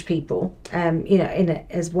challenge people, you know, in it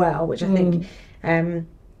as well, which I think,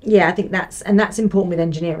 I think that's important with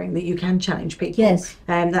engineering, that you can challenge people. Yes.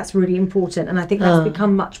 That's really important, and I think that's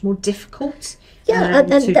become much more difficult. And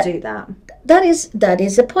to do that. That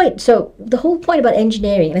is a point. So the whole point about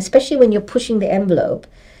engineering, and especially when you're pushing the envelope,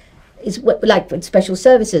 is like with special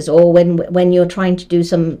services, or when you're trying to do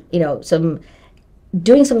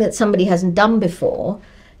doing something that somebody hasn't done before,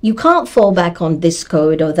 you can't fall back on this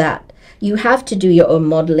code or that. You have to do your own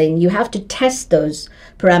modeling. You have to test those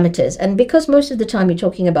parameters. And because most of the time you're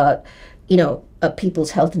talking about, you know,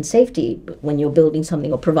 people's health and safety when you're building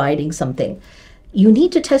something or providing something, you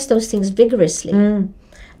need to test those things vigorously.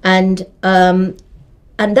 And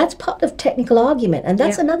that's part of technical argument. And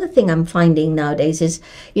that's another thing I'm finding nowadays is,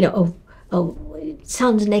 you know, oh, it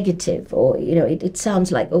sounds negative, or, you know, it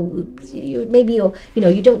sounds like, oh, you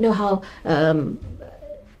don't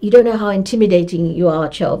know how intimidating you are,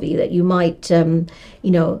 Chelvi, that you might,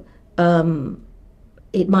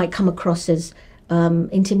 it might come across as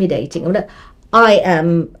intimidating. I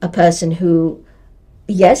am a person who,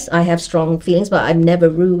 yes, I have strong feelings, but I'm never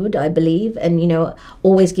rude, I believe, and, you know,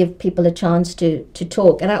 always give people a chance to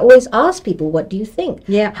talk. And I always ask people, what do you think?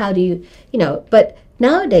 Yeah. How do you, you know, but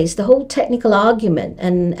nowadays the whole technical argument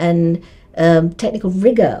and technical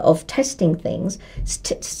rigor of testing things is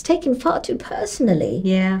taken far too personally.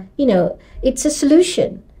 Yeah. You know, it's a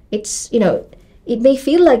solution. It's, you know, it may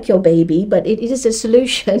feel like your baby, but it is a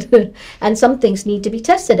solution and some things need to be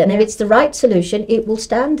tested. And if it's the right solution, it will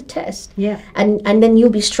stand the test. Yeah. And then you'll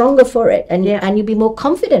be stronger for it and you'll be more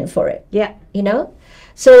confident for it. Yeah. You know?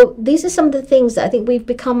 So these are some of the things that I think we've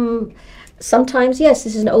become, sometimes, yes,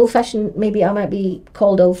 this is an old-fashioned, maybe I might be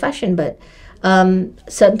called old-fashioned, but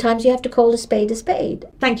sometimes you have to call a spade a spade.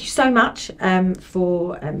 Thank you so much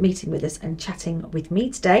for meeting with us and chatting with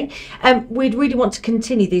me today. We'd really want to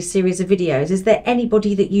continue these series of videos. Is there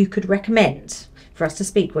anybody that you could recommend for us to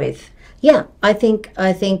speak with? Yeah, I think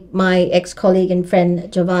my ex-colleague and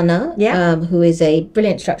friend Giovanna, who is a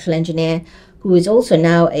brilliant structural engineer, who is also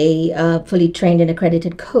now a fully trained and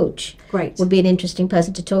accredited coach, would be an interesting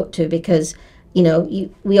person to talk to, because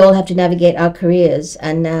we all have to navigate our careers,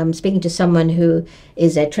 and speaking to someone who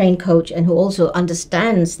is a trained coach and who also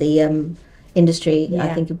understands the industry,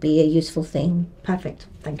 I think would be a useful thing. Perfect.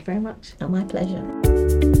 Thank you very much. Oh, my pleasure.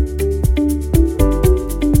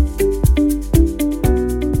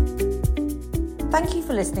 Thank you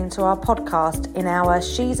for listening to our podcast in our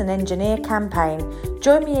She's an Engineer campaign.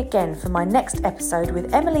 Join me again for my next episode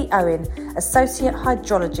with Emily Owen, Associate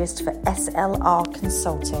Hydrologist for SLR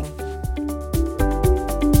Consulting.